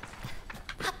top?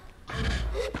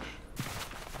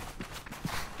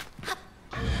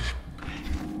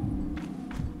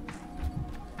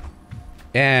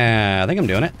 Yeah, I think I'm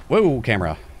doing it. Whoa,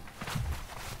 camera.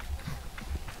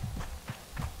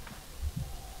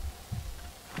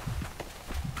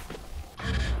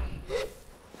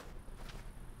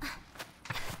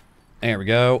 There we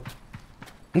go.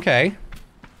 Okay.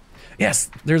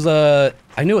 Yes, there's a...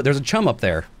 I knew it, there's a chum up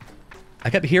there. I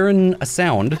kept hearing a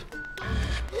sound.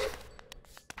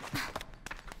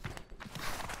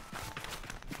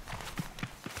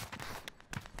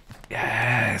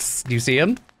 Yes! Do you see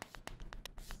him?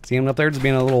 See him up there just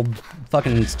being a little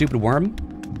fucking stupid worm?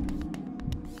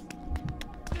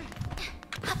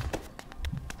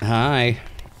 Hi.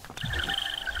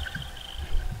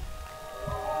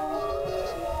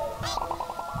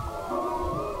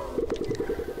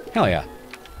 Hell yeah.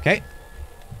 Okay.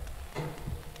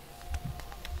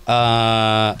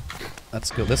 Let's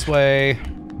go this way.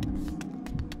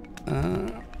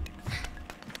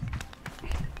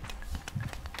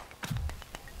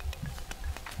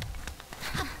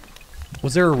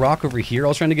 Was there a rock over here I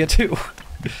was trying to get to?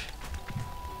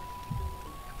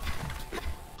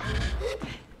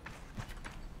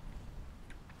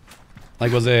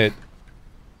 Like, was it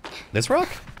this rock?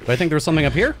 But I think there was something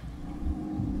up here?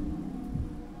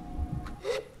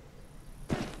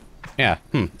 Yeah,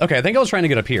 Okay, I think I was trying to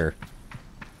get up here.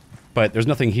 But there's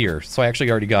nothing here, so I actually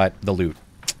already got the loot.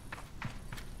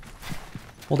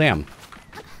 Well, damn.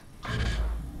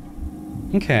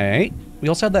 Okay. We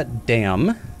also had that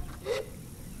dam.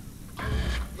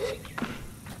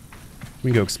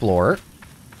 We can go explore.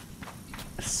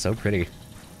 It's so pretty.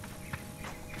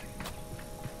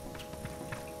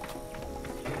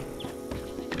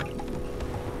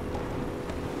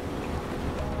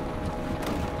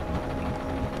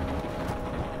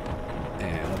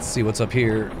 see what's up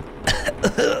here.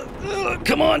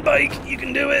 Come on, bike, you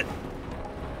can do it.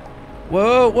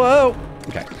 Whoa, whoa.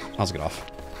 Okay, I'll get off.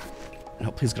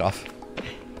 No, please get off.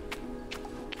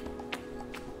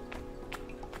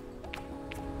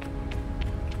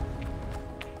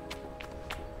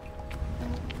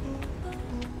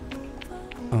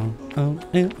 Oh, oh,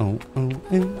 oh, oh,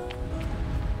 oh.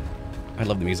 I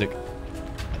love the music.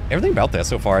 Everything about this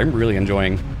so far, I'm really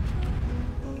enjoying.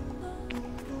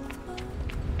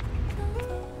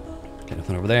 Okay,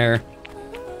 nothing over there.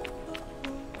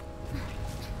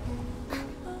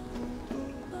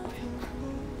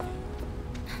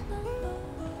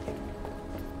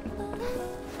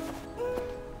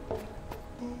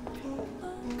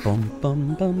 Bum,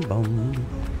 bum, bum, bum.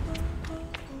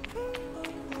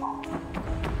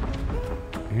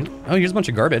 Oh, here's a bunch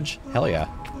of garbage. Hell yeah.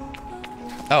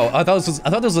 Oh, I thought this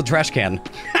was a trash can.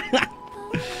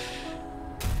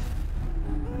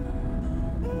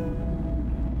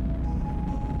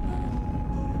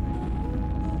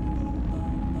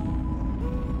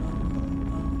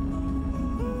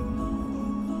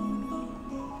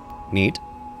 Neat.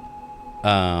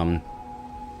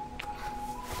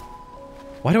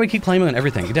 Why do I keep climbing on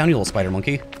everything? Get down, you little spider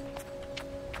monkey.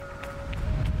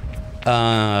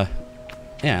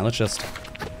 Yeah, let's just...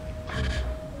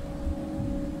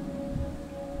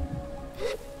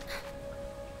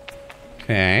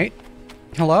 Okay.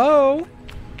 Hello?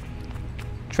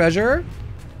 Treasure?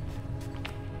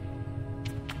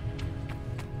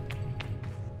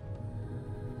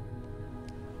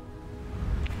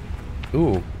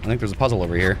 Ooh, I think there's a puzzle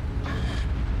over here.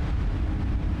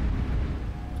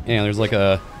 Yeah, there's like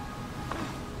a...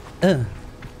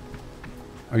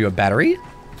 Are you a battery?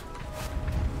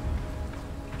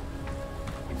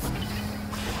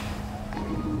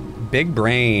 Big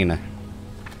brain.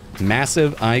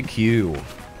 Massive IQ.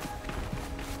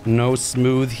 No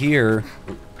smooth here.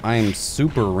 I am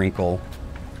super wrinkle.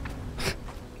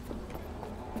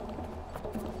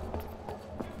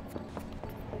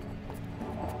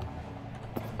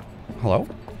 Hello?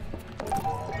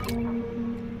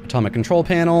 Atomic control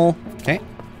panel. Okay.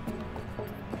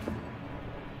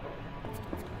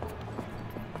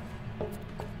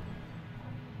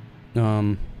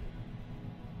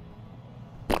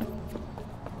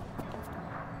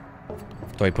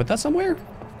 Do I put that somewhere?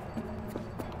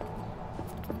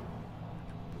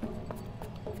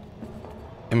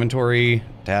 Inventory,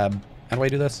 tab. How do I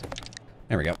do this?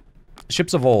 There we go.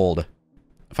 Ships of old.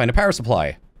 Find a power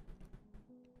supply.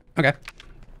 Okay.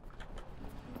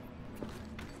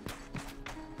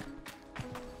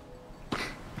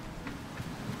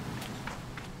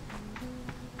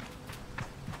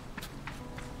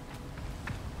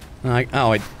 I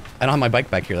don't have my bike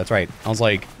back here, that's right. I was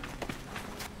like,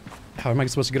 how am I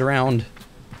supposed to get around?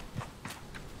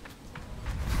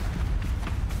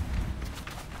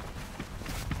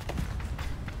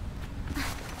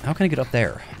 How can I get up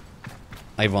there?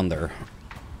 I wonder.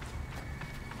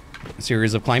 A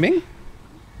series of climbing?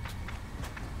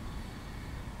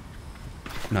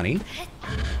 Nani?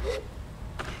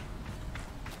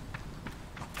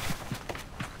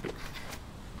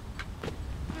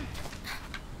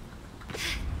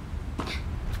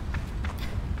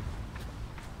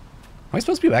 Am I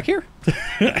supposed to be back here?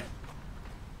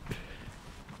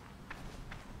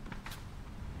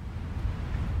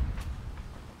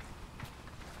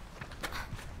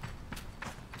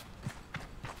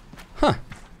 Huh.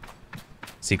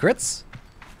 Secrets?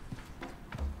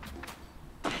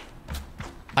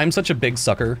 I'm such a big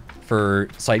sucker for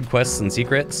side quests and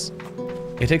secrets.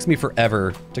 It takes me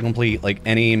forever to complete, like,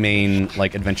 any main,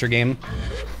 like, adventure game.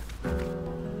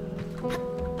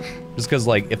 Just because,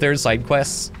 like, if there's side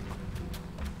quests,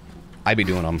 I'd be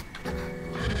doing them.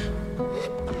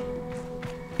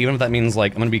 Even if that means,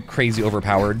 like, I'm gonna be crazy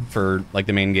overpowered for, like,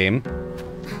 the main game.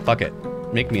 Fuck it.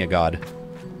 Make me a god.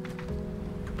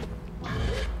 I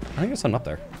think there's something up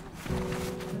there.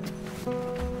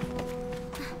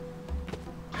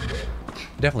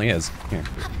 Definitely is. Here.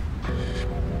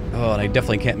 Oh, and I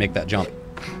definitely can't make that jump.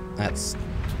 That's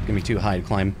gonna be too high to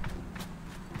climb.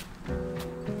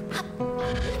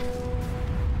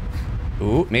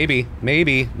 Ooh, maybe,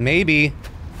 maybe, maybe.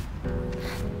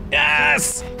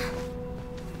 Yes!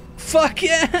 Fuck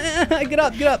yeah! Get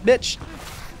up, bitch.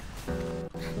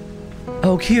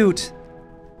 Oh, cute.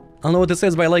 I don't know what this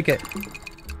is, but I like it.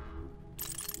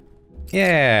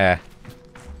 Yeah.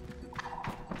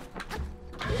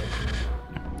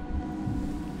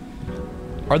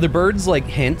 Are the birds like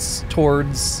hints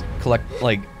towards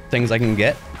like things I can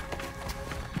get?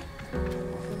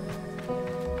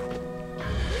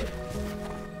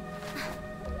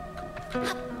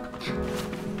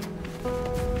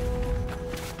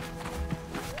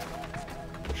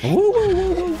 Woo, woo,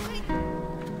 woo, woo.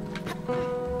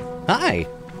 Hi.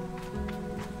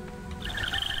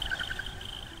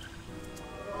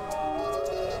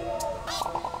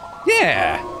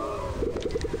 Yeah.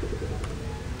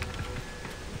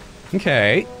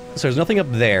 Okay. So there's nothing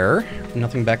up there.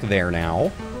 Nothing back there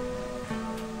now.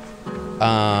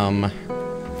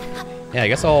 Yeah, I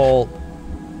guess I'll...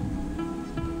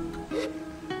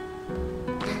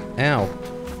 Ow.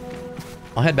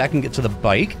 I'll head back and get to the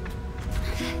bike.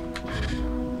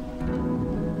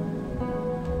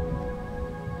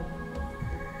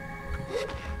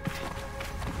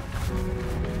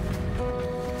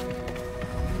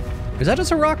 Is that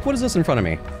just a rock? What is this in front of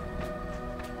me?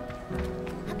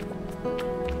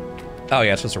 Oh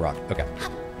yeah, it's just a rock. Okay.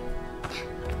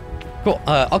 Cool.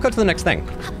 I'll go to the next thing.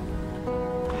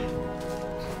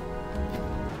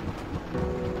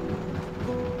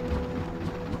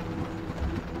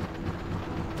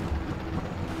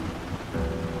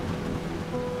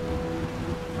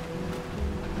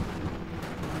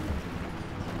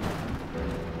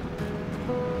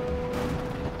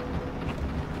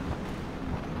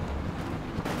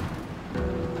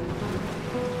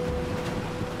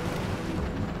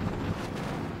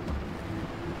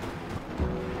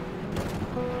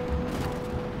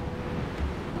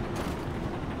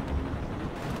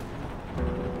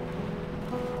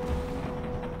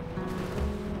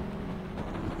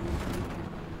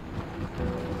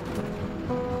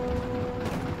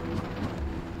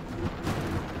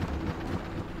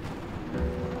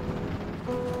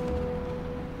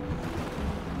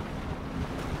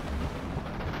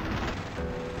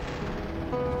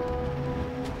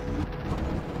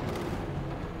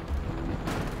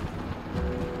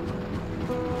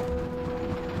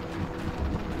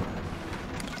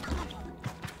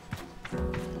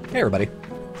 Hey everybody.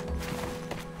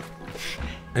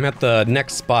 I'm at the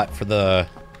next spot for the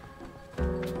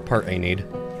part I need.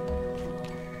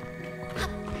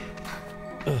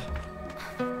 Ugh.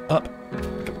 Up.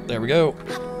 There we go.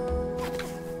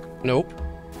 Nope.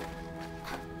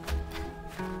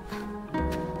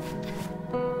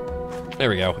 There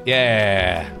we go.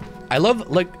 Yeah. I love,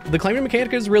 like, the climbing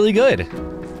mechanic is really good.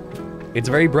 It's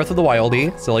very Breath of the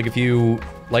Wild-y, so like if you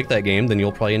like that game, then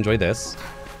you'll probably enjoy this.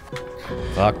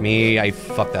 Fuck me, I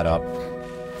fucked that up.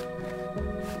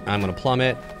 I'm gonna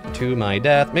plummet to my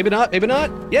death. Maybe not, maybe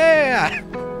not. Yeah!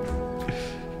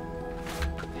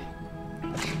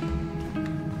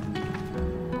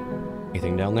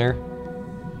 Anything down there?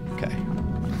 Okay.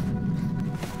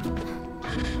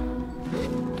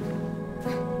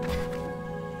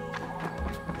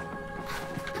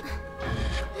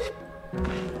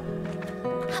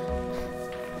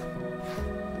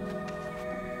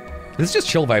 This is just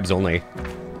chill vibes only.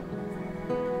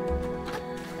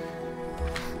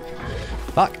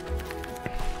 Fuck.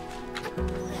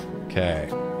 Okay.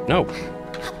 No.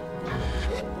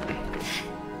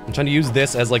 I'm trying to use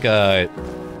this as like a...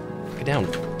 Get down.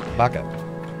 Baka.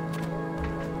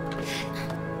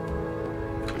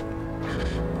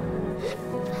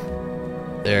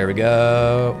 There we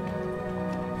go.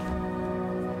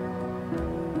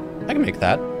 I can make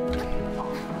that.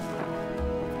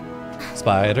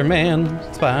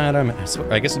 Spider-Man, Spider-Man.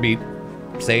 I guess it'd be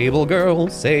Sable girl,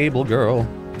 Sable girl.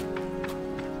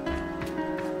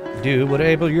 Do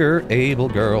whatever you're able,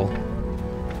 girl.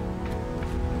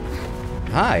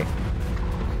 Hi.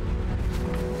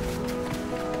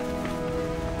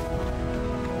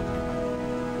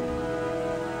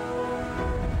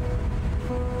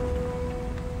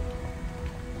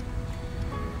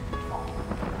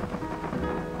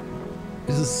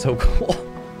 This is so cool.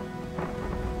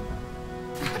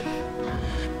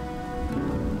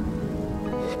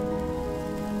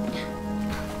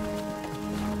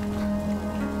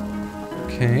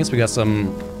 Okay, so we got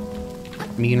some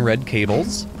mean red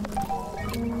cables.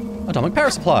 Atomic power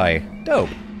supply. Dope.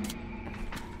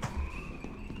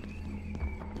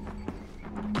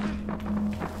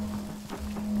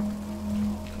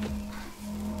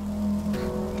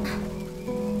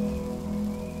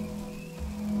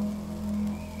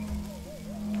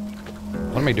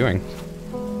 What am I doing?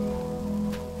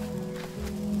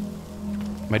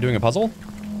 Am I doing a puzzle?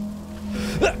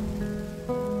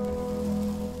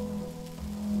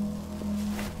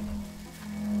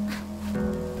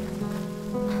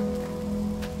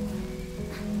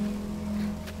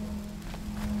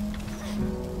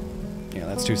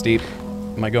 Too steep.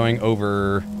 Am I going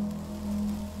over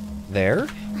there?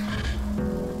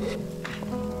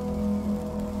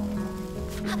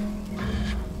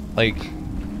 Like,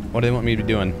 what do they want me to be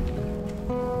doing?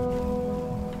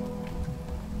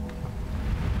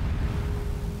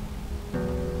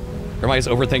 Or am I just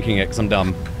overthinking it because I'm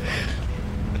dumb?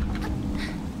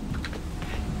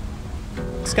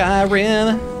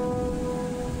 Skyrim.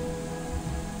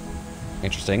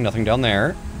 Interesting, nothing down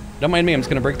there. Don't mind me, I'm just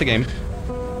gonna break the game.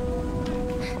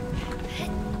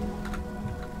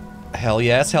 Hell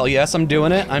yes, I'm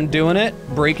doing it,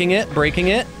 breaking it, breaking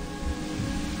it.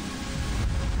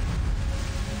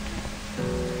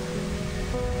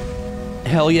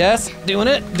 Hell yes, doing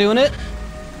it.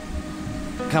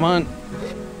 Come on,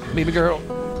 baby girl.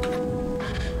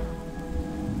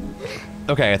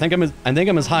 Okay, I think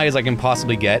I'm as high as I can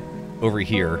possibly get over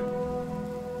here.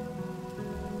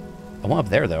 I want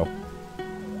up there though.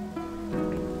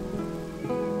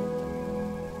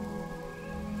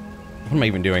 What am I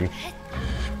even doing?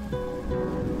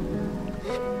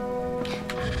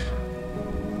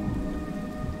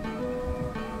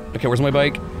 Okay, where's my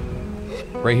bike?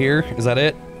 Right here? Is that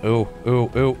it? Oh,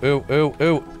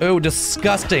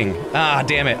 disgusting. Ah,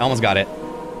 damn it, almost got it.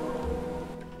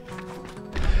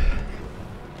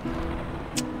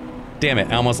 Damn it,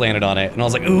 I almost landed on it, and I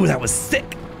was like, ooh, that was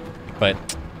sick. But,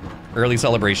 early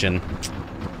celebration.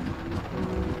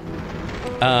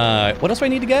 What else do I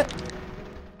need to get?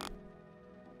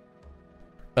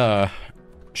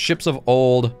 Ships of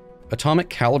Old, Atomic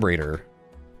Calibrator.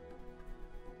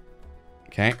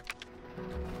 Okay.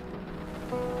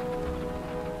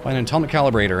 Find an atomic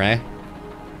calibrator, eh?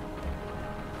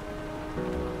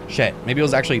 Shit, maybe it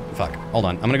was actually, fuck, hold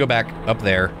on. I'm gonna go back up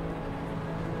there.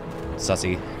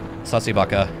 Sussy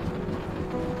bucka.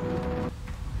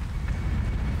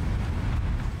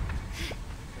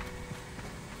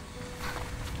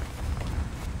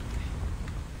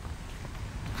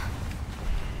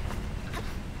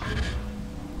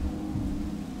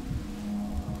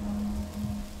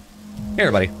 Hey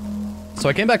everybody. So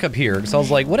I came back up here because I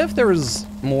was like, what if there was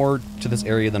more to this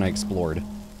area than I explored?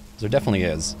 Because there definitely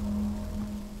is.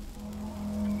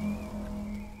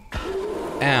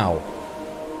 Ow.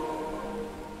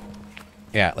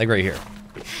 Yeah, like right here.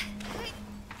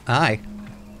 Hi.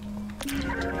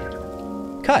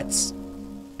 Cuts.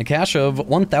 A cache of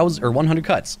 1,000 or 100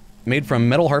 cuts, made from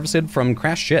metal harvested from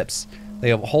crashed ships. They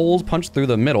have holes punched through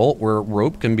the middle where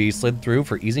rope can be slid through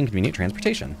for easy and convenient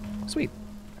transportation. Sweet.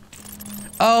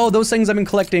 Oh, those things I've been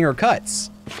collecting are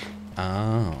cuts.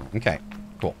 Oh, okay,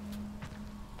 cool.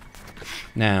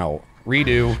 Now,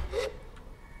 redo.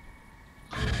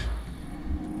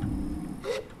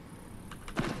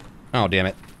 Oh, damn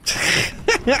it.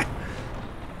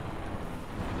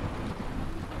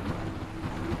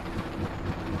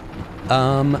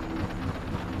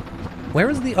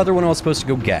 Where is the other one I was supposed to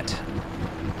go get?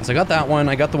 So I got that one,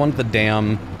 I got the one at the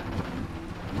dam.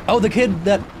 Oh, the kid,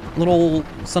 that little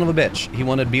son of a bitch. He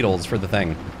wanted beetles for the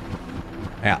thing.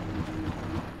 Yeah.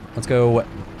 Let's go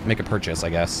make a purchase, I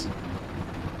guess.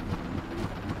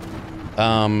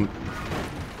 Find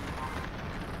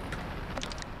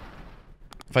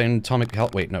atomic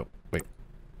health. Wait, no. Wait.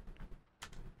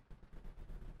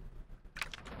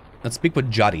 Let's speak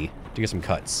with Jotty to get some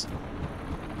cuts.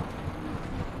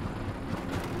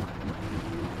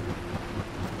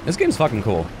 This game's fucking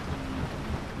cool.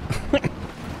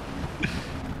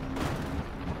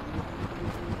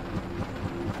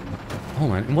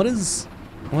 Hold on, and what is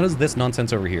this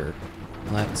nonsense over here?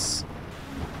 Let's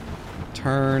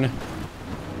turn.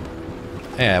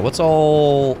 Yeah, what's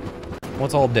all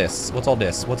this? What's all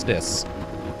this? What's this?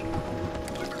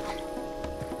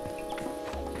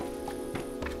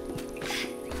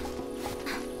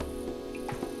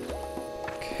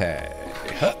 Okay.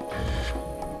 Huh.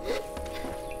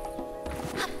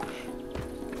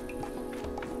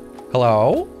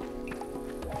 Hello?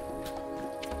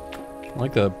 I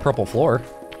like the purple floor.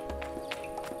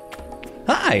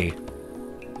 Hi!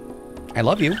 I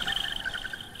love you.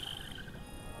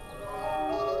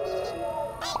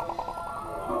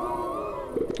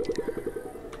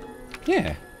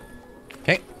 Yeah.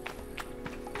 Okay.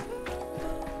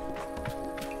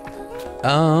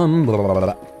 Blah, blah, blah,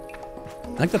 blah.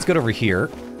 I think that's good over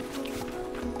here.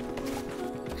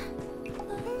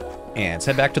 And let's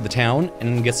head back to the town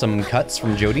and get some cuts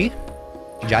from Jody.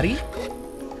 Jotty?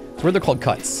 It's where they're called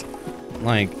cuts.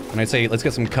 Like, when I say, let's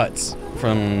get some cuts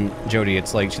from Jody,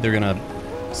 it's like she's either gonna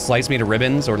slice me to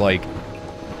ribbons or like,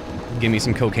 give me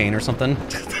some cocaine or something.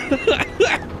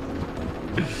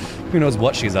 Who knows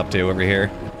what she's up to over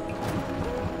here.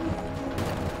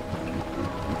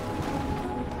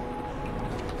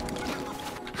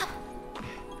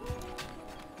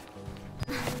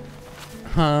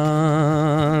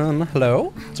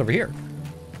 Hello? It's over here.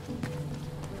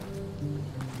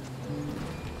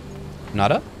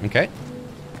 Nada? Okay.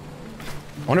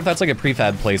 I wonder if that's like a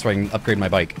prefab place where I can upgrade my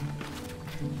bike.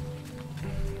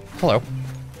 Hello.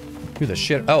 Who the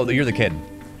shit? Oh, you're the kid.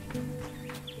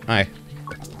 Hi.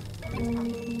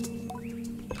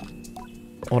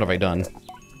 What have I done?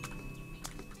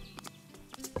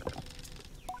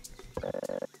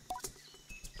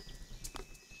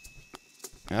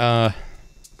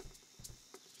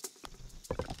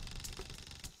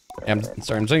 I'm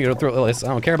sorry, I'm saying you through the list. I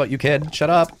don't care about you, kid. Shut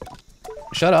up.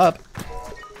 Shut up.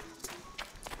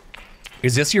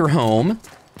 Is this your home?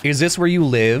 Is this where you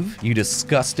live, you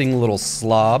disgusting little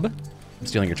slob? I'm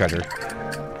stealing your treasure.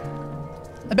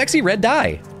 A Bexy red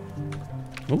dye.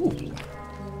 Ooh.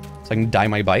 So I can dye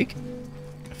my bike?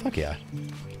 Fuck yeah.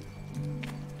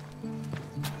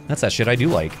 That's that shit I do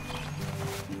like.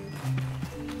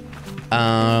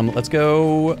 Let's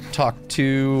go talk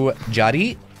to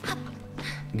Jadi.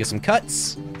 Get some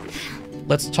cuts.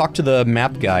 Let's talk to the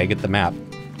map guy, get the map.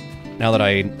 Now that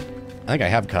I think I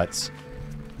have cuts.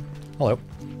 Hello.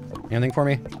 Anything for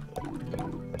me?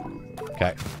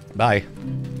 Okay, bye.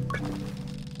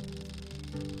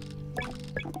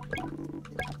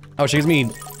 Oh, she gives me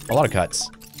a lot of cuts.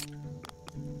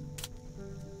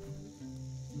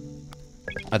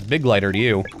 That's big glider to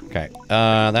you. Okay,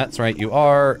 that's right, you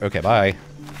are. Okay, bye.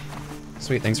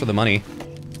 Sweet, thanks for the money.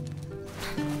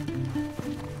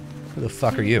 Who the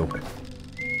fuck are you?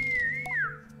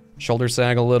 Shoulder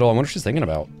sag a little. I wonder what she's thinking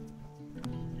about.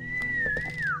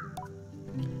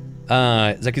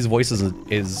 Zeki's voice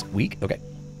is weak? Okay.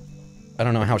 I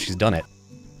don't know how she's done it.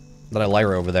 That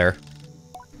Lyra over there.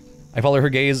 I follow her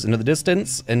gaze into the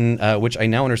distance, and which I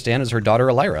now understand is her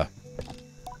daughter, Lyra.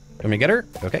 Want me to get her?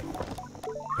 Okay.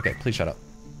 Okay, please shut up.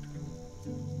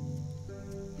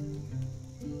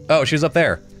 Oh, she's up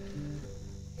there.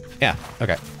 Yeah,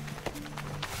 okay.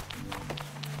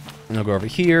 And I'll go over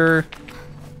here.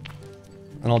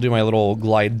 And I'll do my little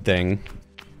glide thing.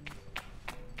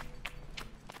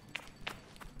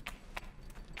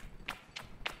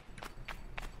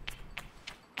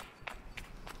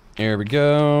 There we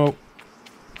go.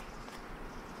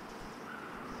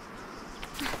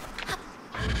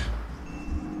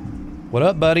 What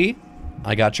up, buddy?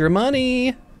 I got your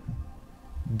money.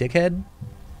 Dickhead.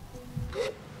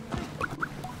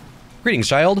 Greetings,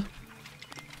 child.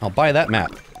 I'll buy that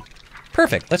map.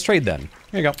 Perfect, let's trade then.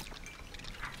 Here you go.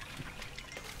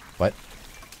 What?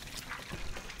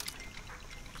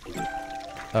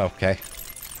 Oh, okay.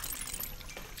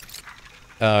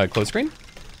 Close screen?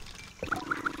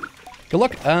 Good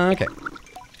luck. Okay.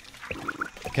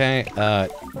 Okay, I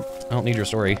don't need your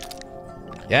story.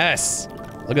 Yes!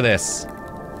 Look at this.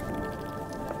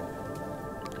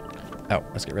 Oh,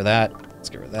 let's get rid of that. Let's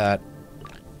get rid of that.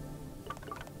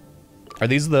 Are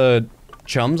these the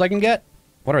chums I can get?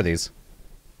 What are these?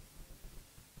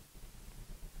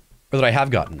 Or that I have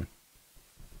gotten?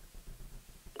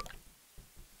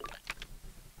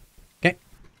 Okay.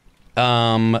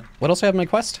 What else do I have in my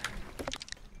quest?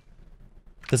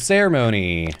 The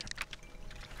ceremony.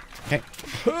 Okay.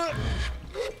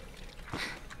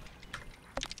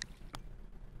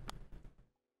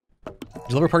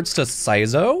 Deliver parts to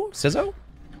Sizo? Sizzo?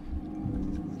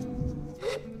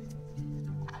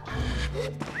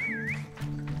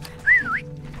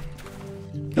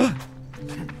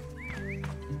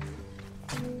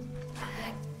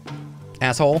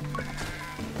 Asshole.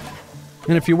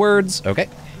 In a few words. Okay.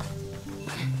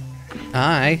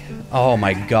 Hi. Oh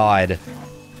my god.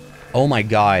 Oh my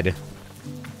god.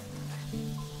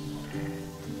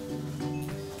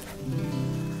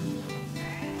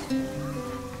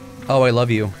 Oh, I love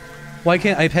you. Why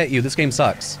can't I pet you? This game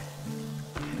sucks.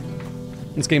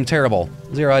 This game's terrible.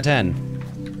 0 out of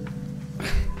 10.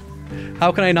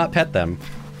 How can I not pet them?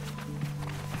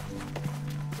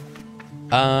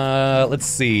 Let's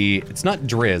see. It's not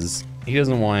Driz. He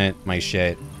doesn't want my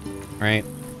shit. Right?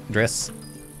 Driz?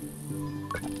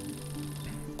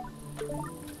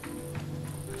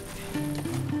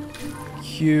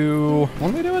 Q... What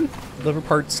am I doing? Deliver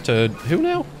parts to who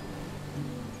now?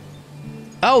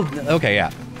 Oh, okay, yeah.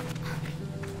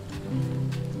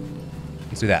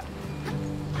 Let's do that.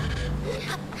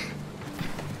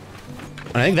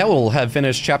 And I think that will have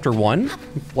finished chapter 1,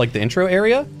 like the intro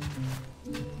area.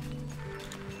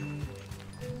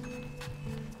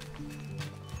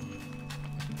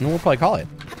 And we'll probably call it.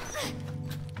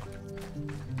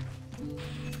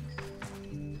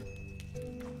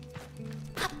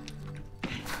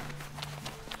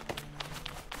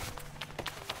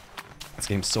 This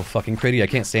game's so fucking pretty, I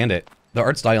can't stand it. The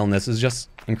art style in this is just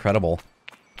incredible.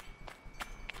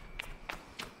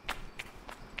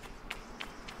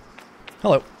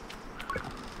 Hello.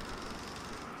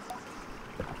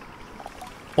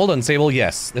 Well done, Sable.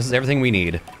 Yes, this is everything we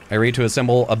need. Are you ready to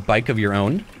assemble a bike of your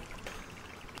own?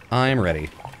 I'm ready.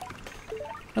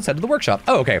 Let's head to the workshop.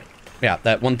 Oh, okay. Yeah,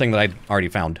 that one thing that I already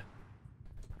found.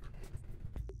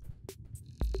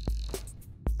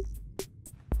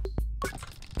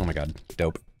 my god,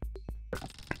 dope.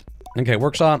 Okay,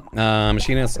 workshop,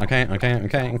 machinist, okay.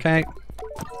 Okay.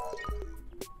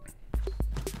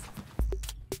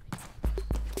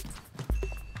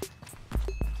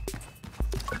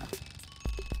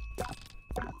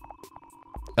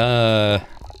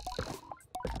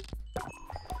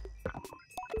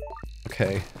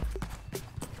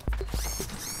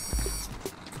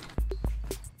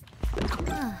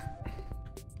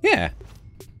 Yeah.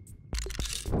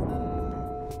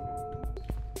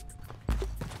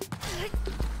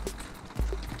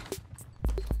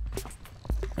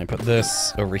 I put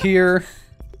this over here.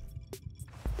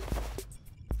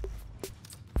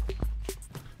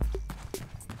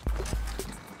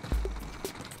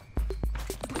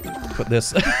 Put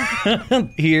this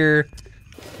here.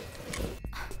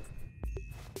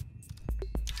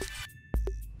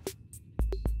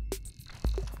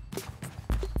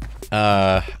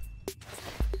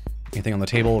 Anything on the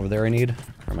table over there I need?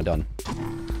 Or am I done?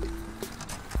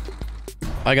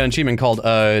 I got an achievement called,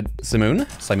 Simoon?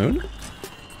 Simoon?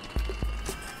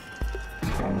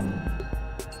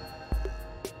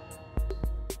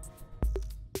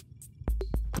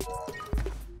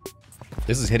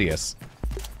 This is hideous.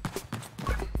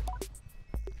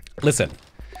 Listen.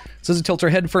 So just tilt our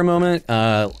head for a moment.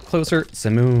 Closer.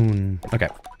 Simoon. Okay.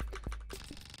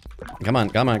 Come on.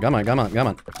 Okay.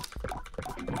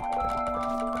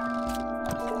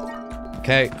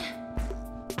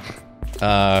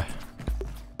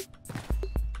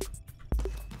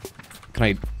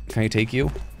 Can I take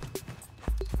you?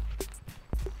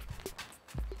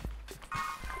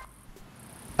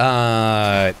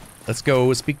 Let's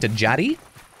go speak to Jaddy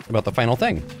about the final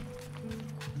thing.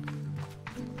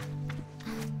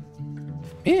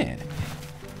 Yeah.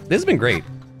 This has been great.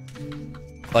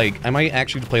 Like, I might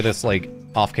actually play this, like,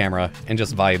 off camera and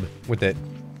just vibe with it.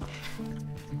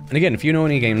 And again, if you know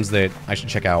any games that I should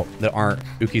check out that aren't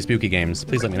ooky spooky games,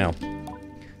 please let me know.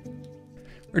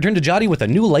 Return to Jaddy with a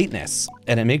new lightness,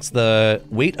 and it makes the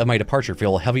weight of my departure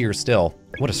feel heavier still.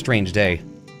 What a strange day.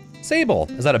 Sable,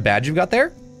 is that a badge you've got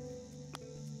there?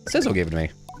 Sizzle gave it to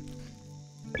me.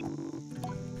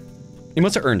 You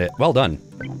must have earned it. Well done.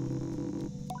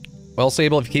 Well,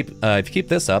 Sable, if you keep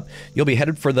this up, you'll be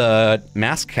headed for the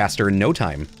mask caster in no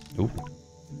time. Ooh.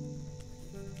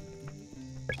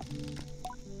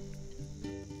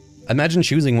 Imagine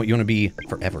choosing what you want to be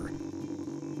forever.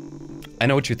 I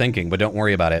know what you're thinking, but don't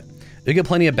worry about it. You'll get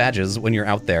plenty of badges when you're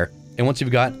out there, and once you've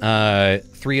got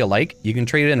 3 alike, you can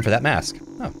trade it in for that mask.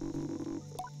 Oh.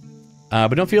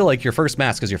 But don't feel like your first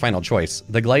mask is your final choice.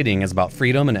 The gliding is about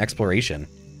freedom and exploration.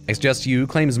 I suggest you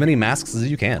claim as many masks as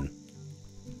you can.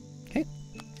 Okay.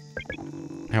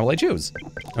 How will I choose?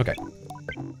 Okay.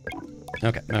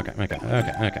 Okay.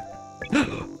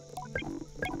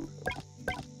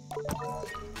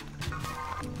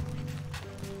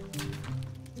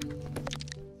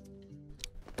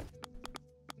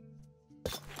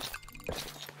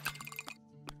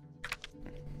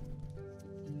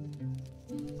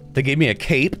 They gave me a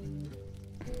cape.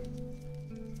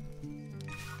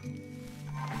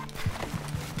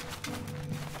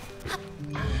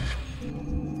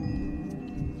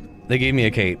 They gave me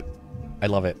a cape. I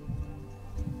love it.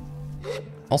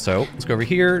 Also, let's go over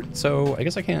here. So, I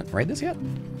guess I can't ride this yet?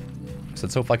 Is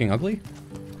it so fucking ugly?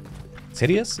 It's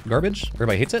hideous? Garbage?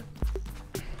 Everybody hates it?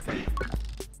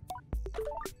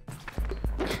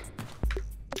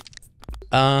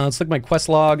 Let's look at my quest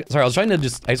log. Sorry, I was trying to I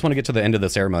just want to get to the end of the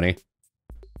ceremony.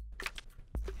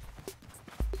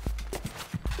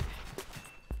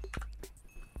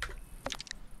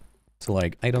 So,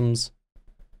 like, items.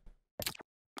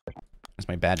 There's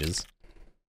my badges.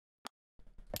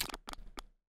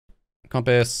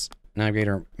 Compass,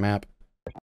 navigator, map.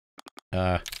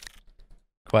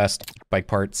 Quest, bike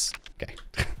parts. Okay.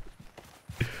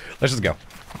 Let's just go.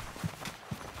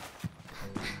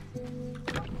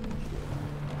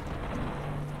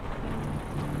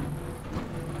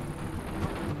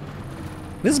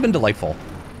 This has been delightful.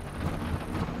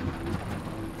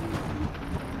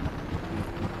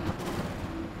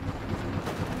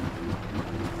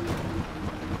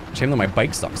 Shame that my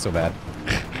bike sucks so bad.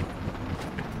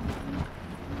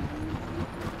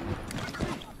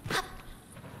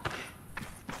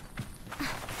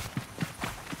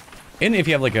 And if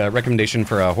you have like a recommendation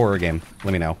for a horror game,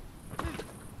 let me know.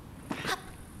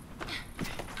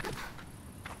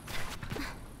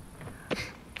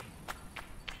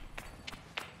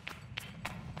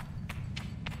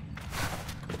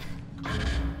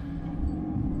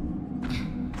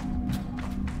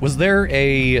 Was there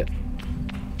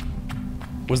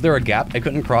a gap I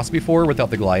couldn't cross before without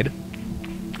the glide?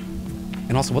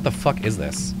 And also, what the fuck is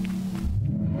this?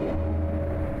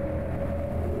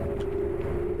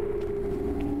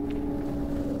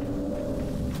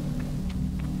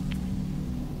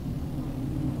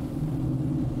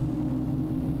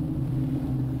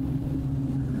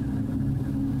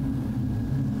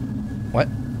 What?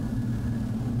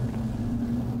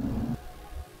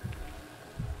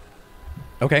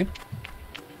 Okay.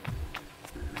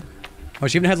 Oh,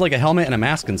 she even has like a helmet and a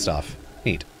mask and stuff.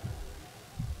 Neat.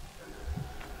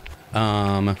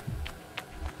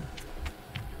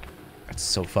 That's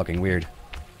so fucking weird.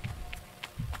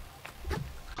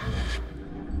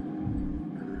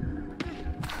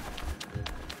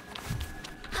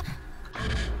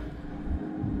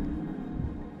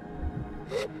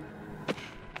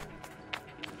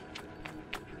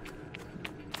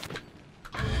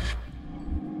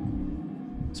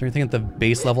 Is there anything at the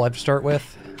base level I have to start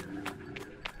with?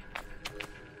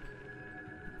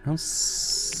 I don't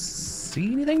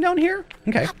see anything down here?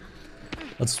 Okay.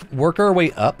 Let's work our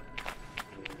way up.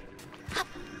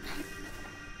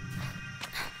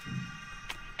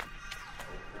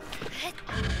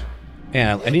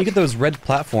 Yeah, I need to get those red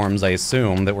platforms, I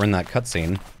assume, that were in that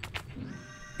cutscene.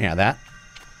 Yeah, that.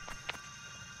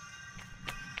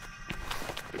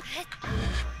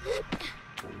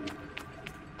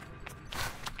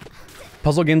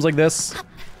 Puzzle games like this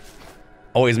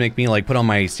always make me, like, put on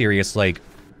my serious, like...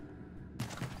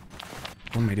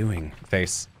 What am I doing?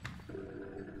 Face.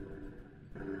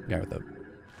 Guy with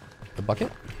the bucket?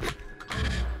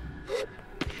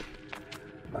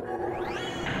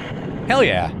 Hell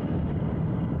yeah!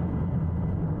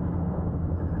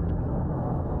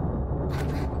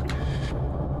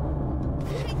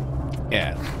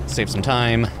 Yeah, save some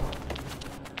time.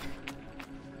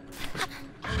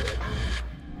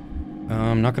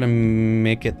 I'm not gonna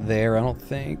make it there, I don't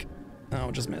think.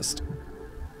 Oh, just missed.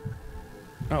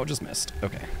 Oh, just missed.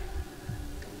 Okay.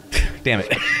 Damn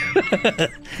it.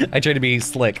 I tried to be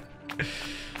slick.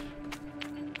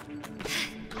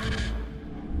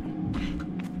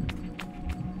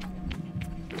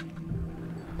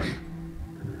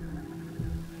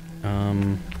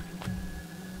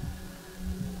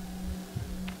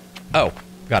 Oh,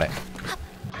 got it.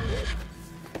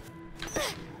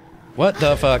 What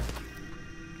the fuck?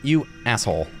 You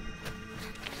asshole.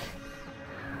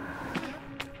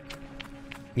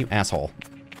 You asshole.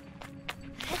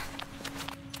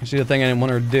 Actually, the thing I didn't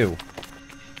want her to do.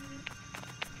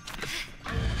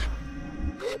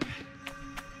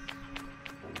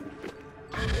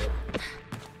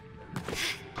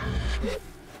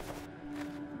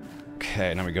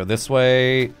 Okay, now we go this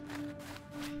way.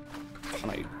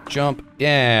 And I jump.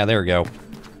 Yeah, there we go.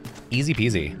 Easy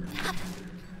peasy.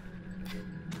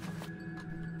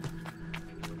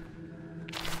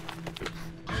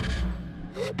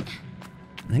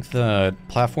 I think the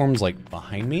platform's like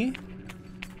behind me.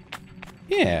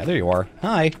 Yeah, there you are.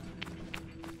 Hi.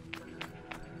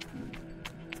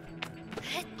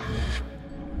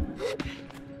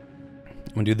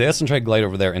 I'm gonna do this and try to glide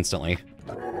over there instantly.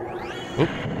 Oop.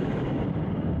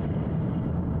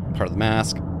 Part of the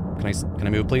mask. Can I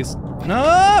move, please?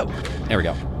 No! There we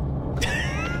go.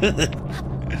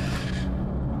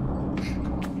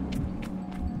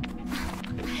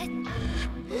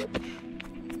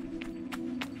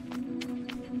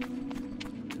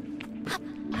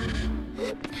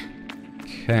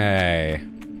 Okay.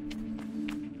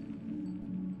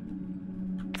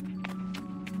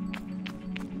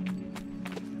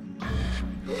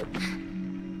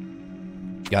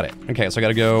 Got it. Okay, so I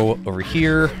gotta go over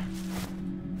here.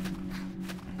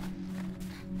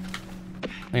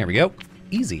 There we go.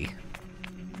 Easy.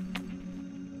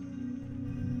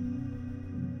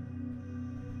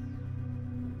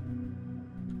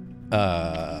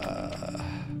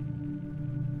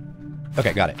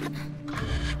 Okay, got it.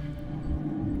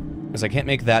 Because I can't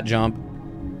make that jump,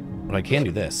 but I can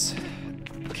do this.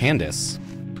 Candace.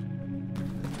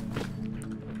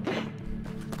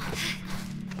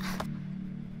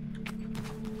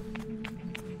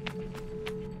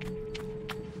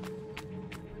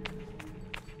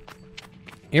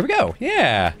 Here we go.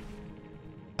 Yeah.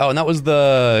 Oh, and that was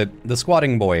the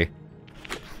squatting boy.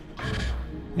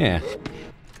 Yeah.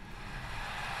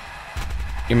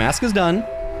 Your mask is done.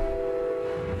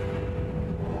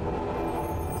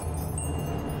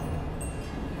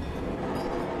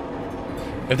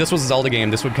 If this was a Zelda game,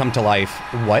 this would come to life.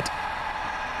 What?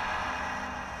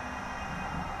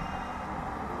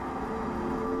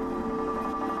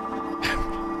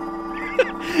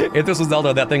 If this was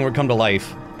Zelda, that thing would come to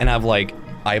life and have, like,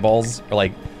 eyeballs or,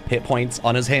 like, hit points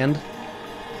on his hand.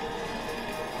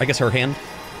 I guess her hand.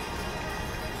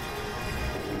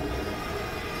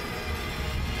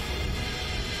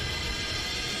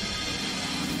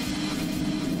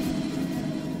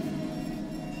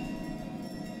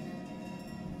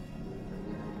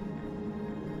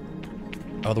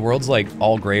 Oh, the world's, like,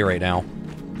 all gray right now.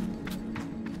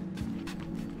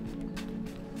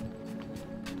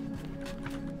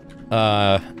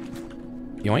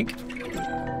 Yoink.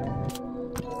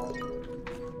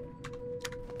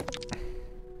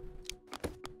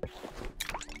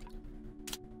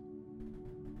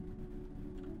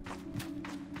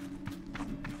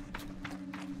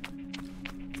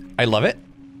 I love it.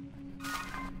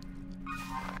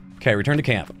 Okay, return to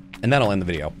camp. And that'll end the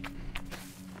video.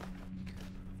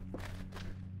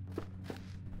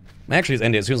 Actually, just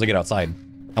end it as soon as I get outside.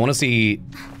 I want to see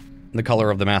the color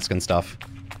of the mask and stuff.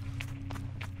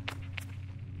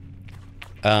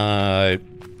 Oh,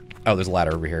 there's a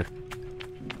ladder over here.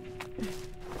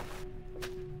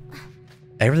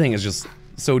 Everything is just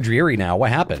so dreary now. What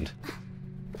happened?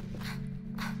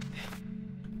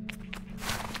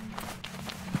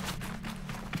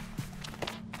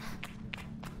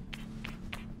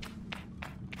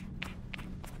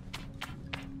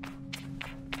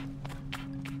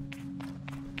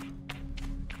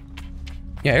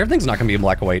 Yeah, everything's not gonna be in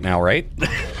black and white now, right?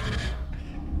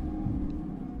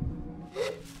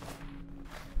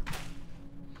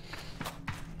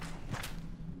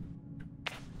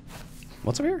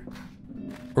 What's over here?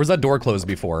 Or was that door closed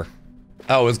before?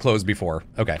 Oh, it was closed before.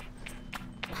 Okay.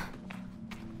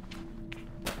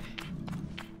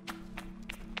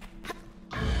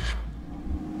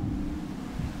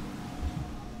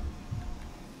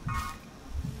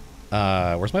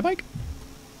 Where's my bike?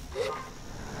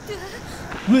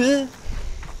 I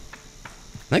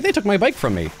think they took my bike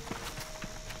from me.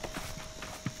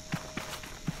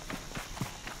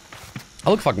 I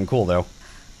look fucking cool, though.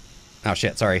 Oh,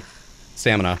 shit, sorry.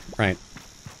 Stamina, right.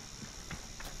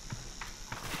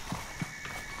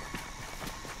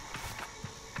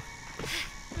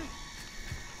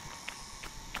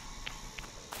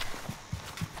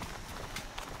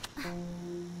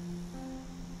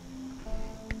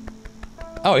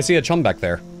 Oh, I see a chum back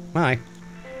there. Hi.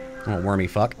 Oh, wormy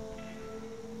fuck.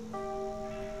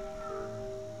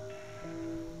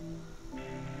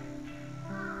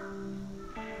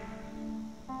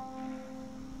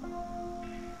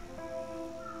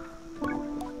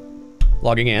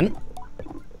 Logging in.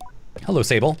 Hello,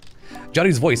 Sable.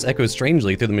 Johnny's voice echoes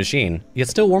strangely through the machine, yet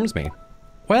still warms me.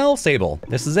 Well, Sable,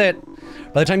 this is it.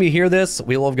 By the time you hear this,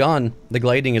 we will have gone. The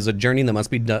gliding is a journey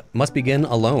that must begin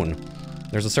alone.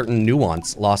 There's a certain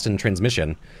nuance lost in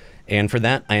transmission, and for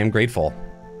that, I am grateful.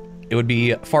 It would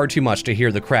be far too much to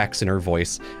hear the cracks in her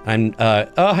voice and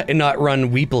not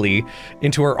run weepily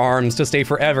into her arms to stay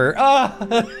forever.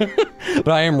 But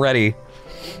I am ready.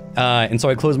 And so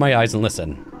I close my eyes and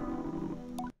listen.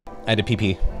 I had to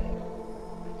pee-pee.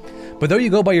 But though you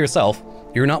go by yourself,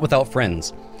 you're not without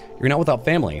friends. You're not without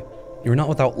family. You're not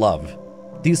without love.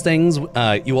 These things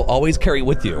you will always carry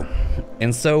with you.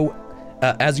 And so,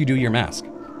 as you do your mask.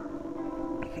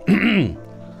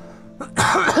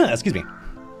 Excuse me.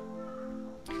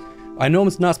 I know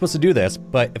I'm not supposed to do this,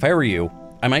 but if I were you,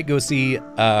 I might go see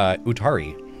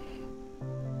Utari.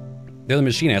 They're the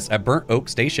machinists at Burnt Oak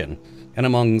Station, and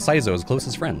among Saizo's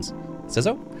closest friends.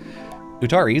 Saizo?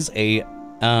 Utari's a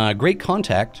great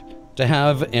contact to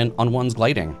have on one's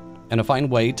gliding, and a fine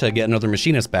way to get another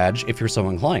machinist badge if you're so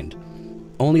inclined.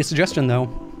 Only a suggestion, though.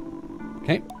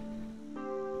 Okay.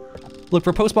 Look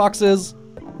for post boxes.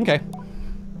 Okay.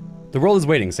 The world is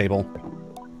waiting, Sable.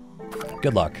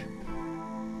 Good luck.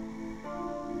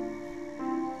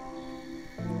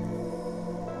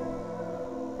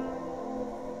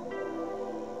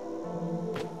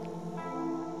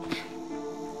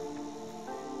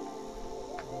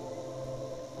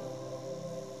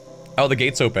 Oh, the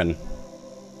gate's open.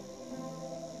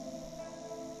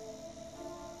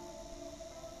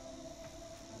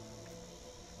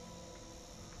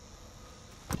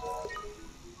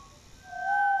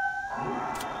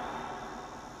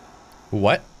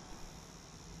 What?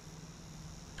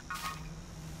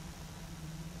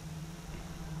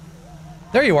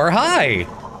 There you are, hi!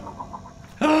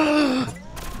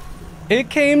 It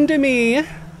came to me.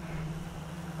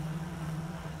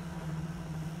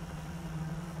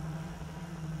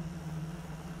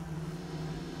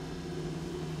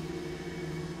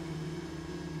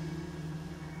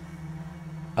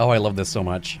 Oh, I love this so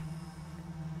much.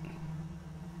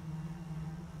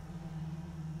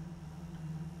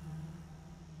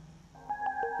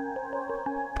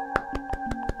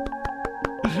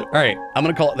 All right, I'm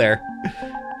gonna call it there.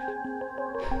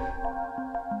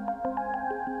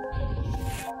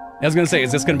 I was gonna say,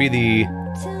 is this gonna be the...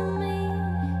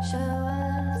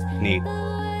 Neat.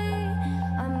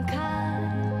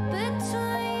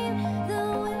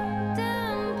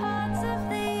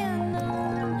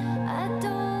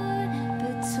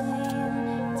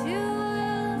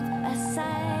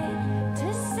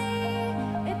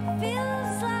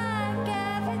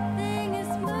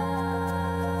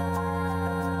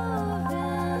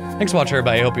 Thanks for watching,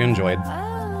 everybody. I hope you enjoyed.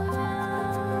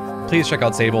 Please check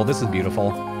out Sable. This is beautiful.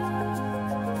 If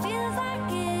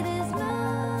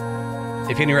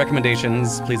you have any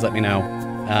recommendations, please let me know.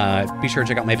 Be sure to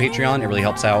check out my Patreon. It really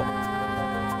helps out.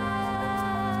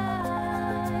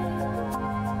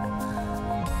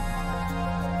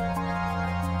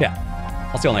 Yeah.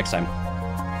 I'll see you all next time.